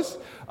that goes.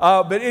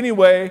 But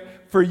anyway,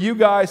 for you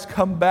guys,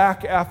 come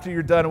back after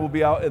you're done, and we'll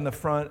be out in the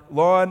front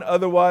lawn.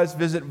 Otherwise,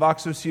 visit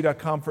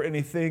voxoc.com for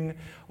anything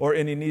or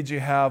any needs you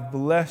have.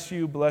 Bless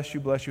you, bless you,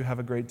 bless you. Have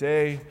a great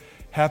day.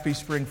 Happy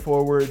spring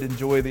forward.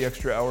 Enjoy the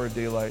extra hour of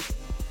daylight.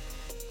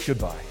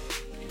 Goodbye.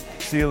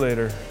 See you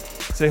later.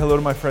 Say hello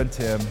to my friend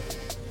Tim.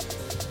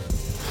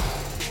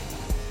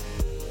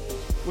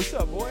 What's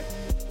up, boy?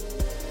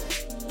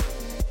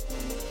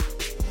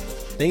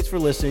 Thanks for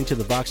listening to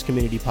the Vox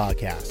Community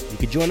Podcast. You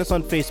can join us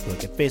on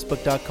Facebook at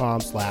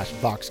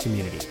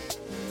facebook.com/VoxCommunity.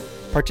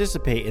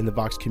 Participate in the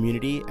Vox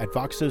community at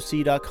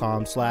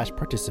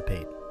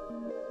voxoc.com/participate.